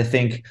guys that I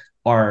think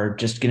are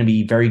just going to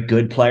be very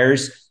good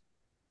players.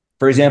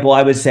 For example,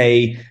 I would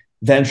say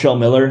Ventrell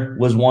Miller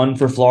was one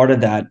for Florida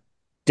that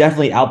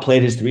definitely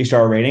outplayed his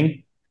 3-star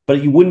rating,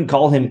 but you wouldn't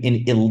call him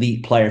an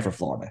elite player for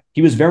Florida.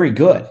 He was very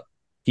good.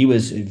 He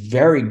was a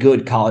very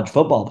good college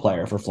football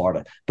player for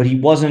Florida, but you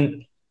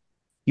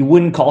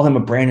wouldn't call him a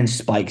Brandon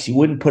Spikes. You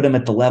wouldn't put him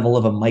at the level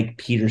of a Mike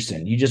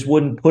Peterson. You just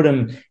wouldn't put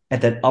him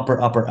at that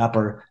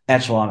upper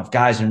echelon of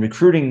guys. In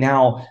recruiting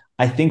now,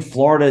 I think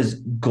Florida's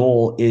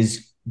goal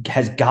is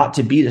has got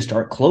to be to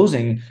start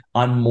closing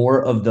on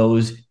more of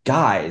those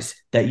guys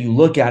that you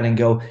look at and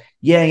go,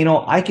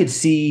 yeah, I could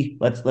see,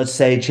 let's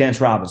say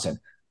Chance Robinson.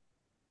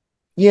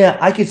 Yeah,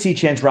 I could see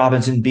Chance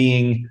Robinson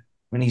being,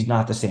 I mean, he's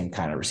not the same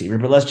kind of receiver,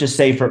 but let's just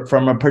say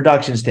from a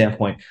production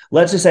standpoint,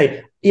 let's just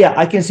say, yeah,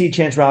 I can see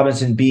Chance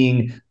Robinson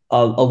being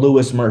a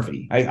Lewis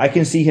Murphy. I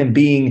can see him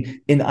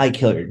being an Ike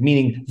Hilliard,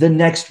 meaning the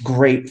next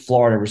great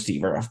Florida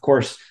receiver. Of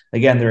course,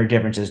 again, there are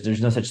differences.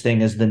 There's no such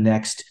thing as the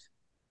next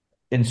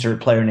insert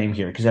player name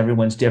here because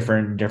everyone's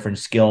different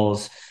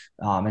skills,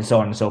 and so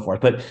on and so forth.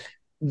 But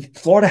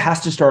Florida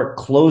has to start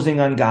closing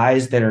on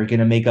guys that are going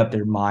to make up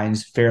their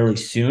minds fairly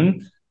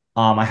soon.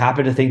 I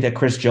happen to think that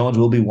Chris Jones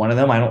will be one of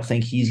them. I don't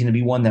think he's going to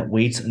be one that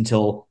waits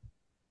until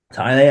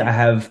Saturday. I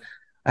have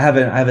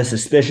a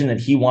suspicion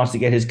that he wants to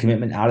get his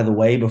commitment out of the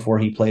way before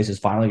he plays his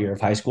final year of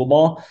high school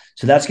ball.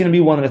 So that's going to be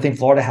one that I think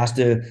Florida has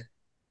to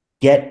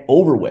get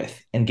over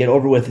with and get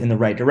over with in the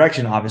right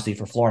direction, obviously,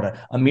 for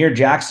Florida. Amir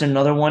Jackson,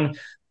 another one.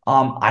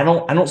 I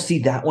don't see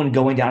that one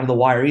going down to the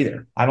wire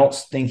either. I don't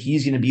think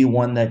he's going to be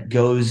one that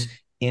goes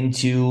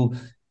into,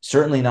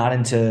 certainly not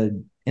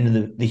into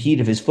the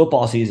heat of his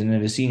football season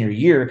of his senior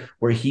year,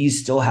 where he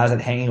still has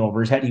it hanging over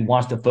his head. He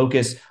wants to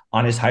focus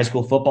on his high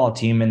school football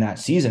team in that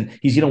season.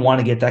 He's going to want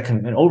to get that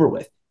commitment over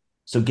with.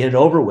 So get it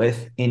over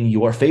with in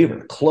your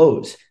favor.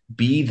 Close.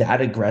 Be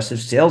that aggressive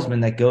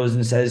salesman that goes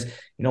and says,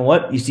 you know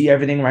what? You see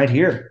everything right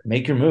here.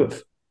 Make your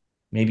move.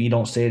 Maybe you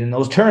don't say it in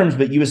those terms,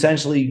 but you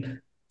essentially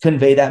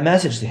convey that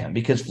message to him,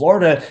 because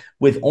Florida,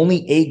 with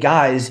only 8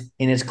 guys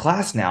in its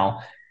class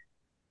now,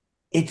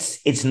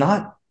 it's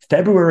not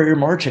February or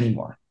March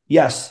anymore.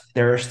 Yes,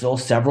 there are still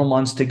several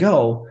months to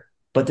go,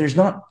 but there's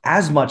not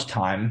as much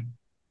time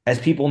as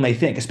people may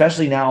think,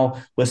 especially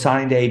now with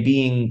signing day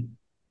being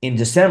in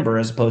December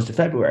as opposed to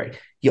February.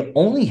 You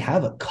only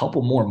have a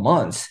couple more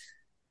months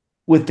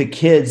with the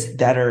kids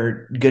that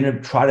are going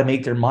to try to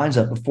make their minds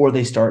up before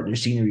they start their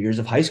senior years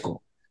of high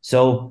school.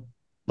 So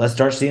let's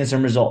start seeing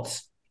some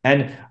results.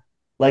 And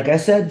like I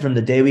said, from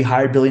the day we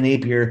hired Billy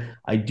Napier,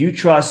 I do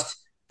trust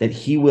that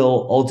he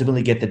will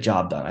ultimately get the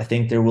job done. I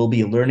think there will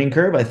be a learning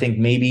curve. I think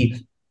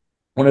maybe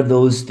one of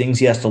those things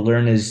he has to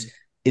learn is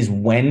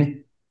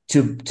when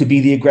to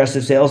be the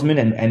aggressive salesman,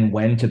 and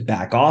when to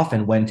back off,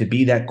 and when to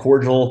be that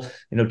cordial,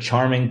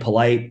 charming,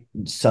 polite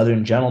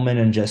Southern gentleman,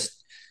 and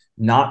just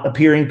not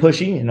appearing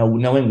pushy,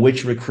 knowing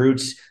which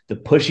recruits the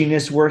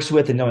pushiness works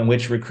with and knowing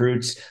which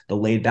recruits the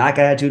laid back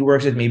attitude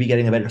works with, maybe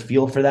getting a better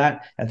feel for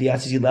that at the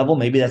SEC level.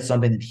 Maybe that's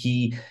something that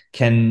he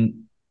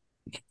can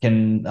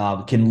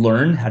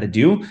learn how to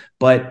do.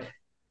 But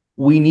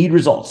we need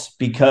results,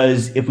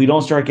 because if we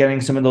don't start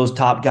getting some of those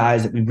top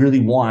guys that we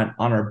really want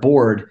on our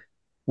board,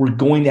 we're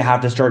going to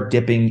have to start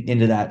dipping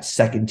into that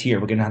second tier.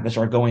 We're going to have to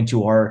start going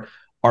to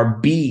our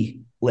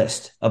B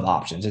list of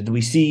options. And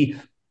we see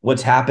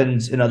what's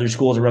happened in other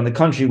schools around the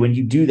country. When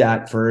you do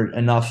that for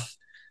enough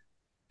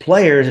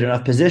players and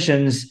enough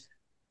positions,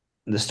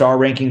 the star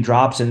ranking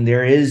drops, and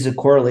there is a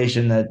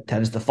correlation that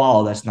tends to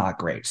follow. That's not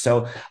great.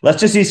 So let's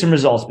just see some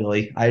results,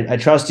 Billy. I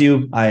trust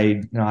you.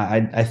 I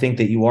think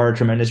that you are a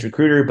tremendous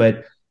recruiter,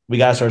 but we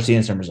got to start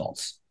seeing some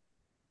results.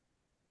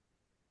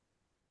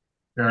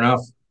 Fair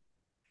enough.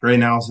 Great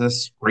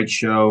analysis. Great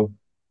show.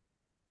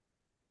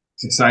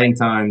 It's exciting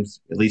times,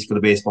 at least for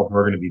the baseball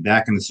program, to be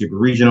back in the Super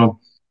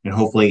Regional, and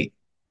hopefully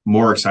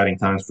more exciting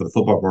times for the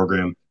football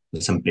program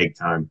with some big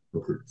time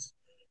recruits.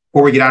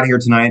 Before we get out of here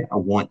tonight, I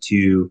want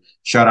to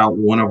shout out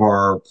one of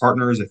our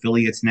partners,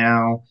 affiliates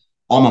now,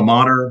 Alma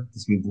Mater.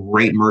 There's some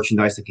great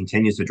merchandise that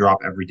continues to drop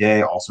every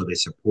day. Also, they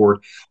support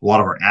a lot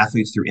of our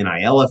athletes through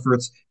NIL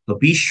efforts. So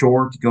be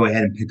sure to go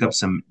ahead and pick up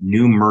some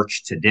new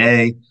merch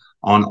today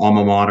on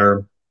Alma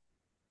Mater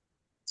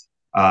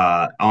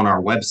on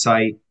our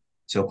website.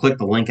 So click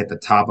the link at the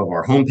top of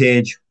our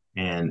homepage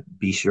and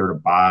be sure to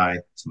buy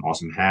some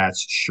awesome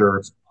hats,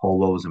 shirts,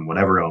 polos, and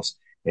whatever else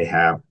they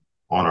have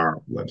on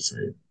our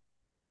website.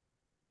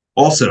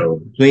 Also,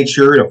 make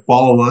sure to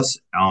follow us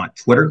on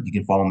Twitter. You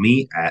can follow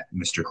me at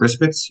Mr.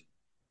 Crispitz.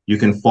 You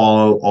can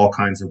follow All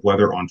Kinds of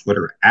Weather on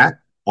Twitter at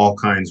All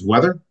Kinds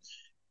Weather.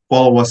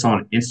 Follow us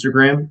on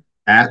Instagram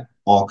at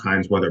All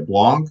Kinds Weather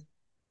Blog.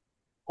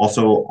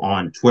 Also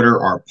on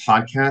Twitter, our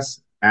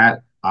podcast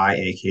at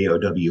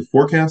IAKOW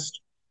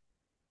Forecast.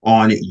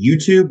 On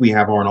YouTube, we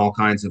have our All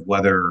Kinds of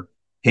Weather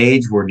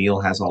page where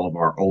Neil has all of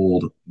our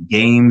old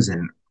games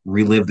and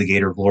relive the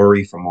Gator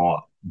glory from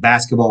all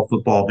basketball,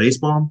 football,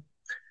 baseball.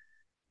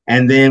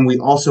 And then we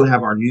also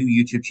have our new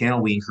YouTube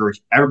channel. We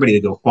encourage everybody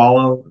to go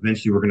follow.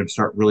 Eventually, we're going to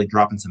start really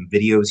dropping some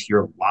videos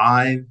here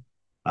live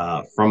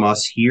from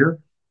us here.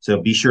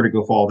 So be sure to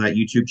go follow that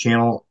YouTube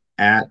channel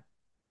at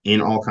In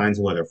All Kinds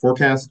of Weather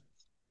Forecast.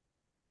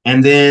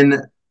 And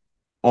then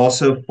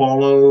also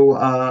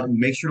follow,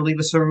 make sure to leave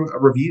us a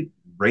review.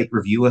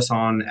 Review us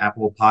on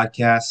Apple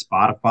Podcasts,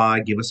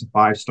 Spotify. Give us a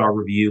 5-star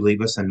review.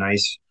 Leave us a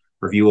nice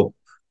review.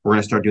 We're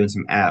going to start doing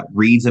some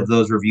reads of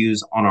those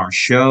reviews on our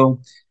show.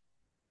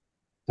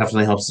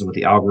 Definitely helps us with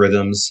the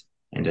algorithms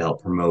and to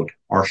help promote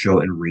our show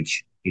and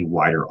reach a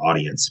wider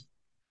audience.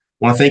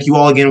 Want to thank you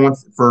all again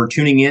for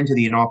tuning in to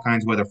the In All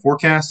Kinds Weather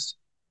Forecast.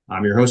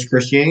 I'm your host,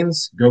 Chris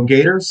James. Go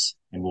Gators,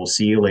 and we'll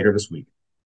see you later this week.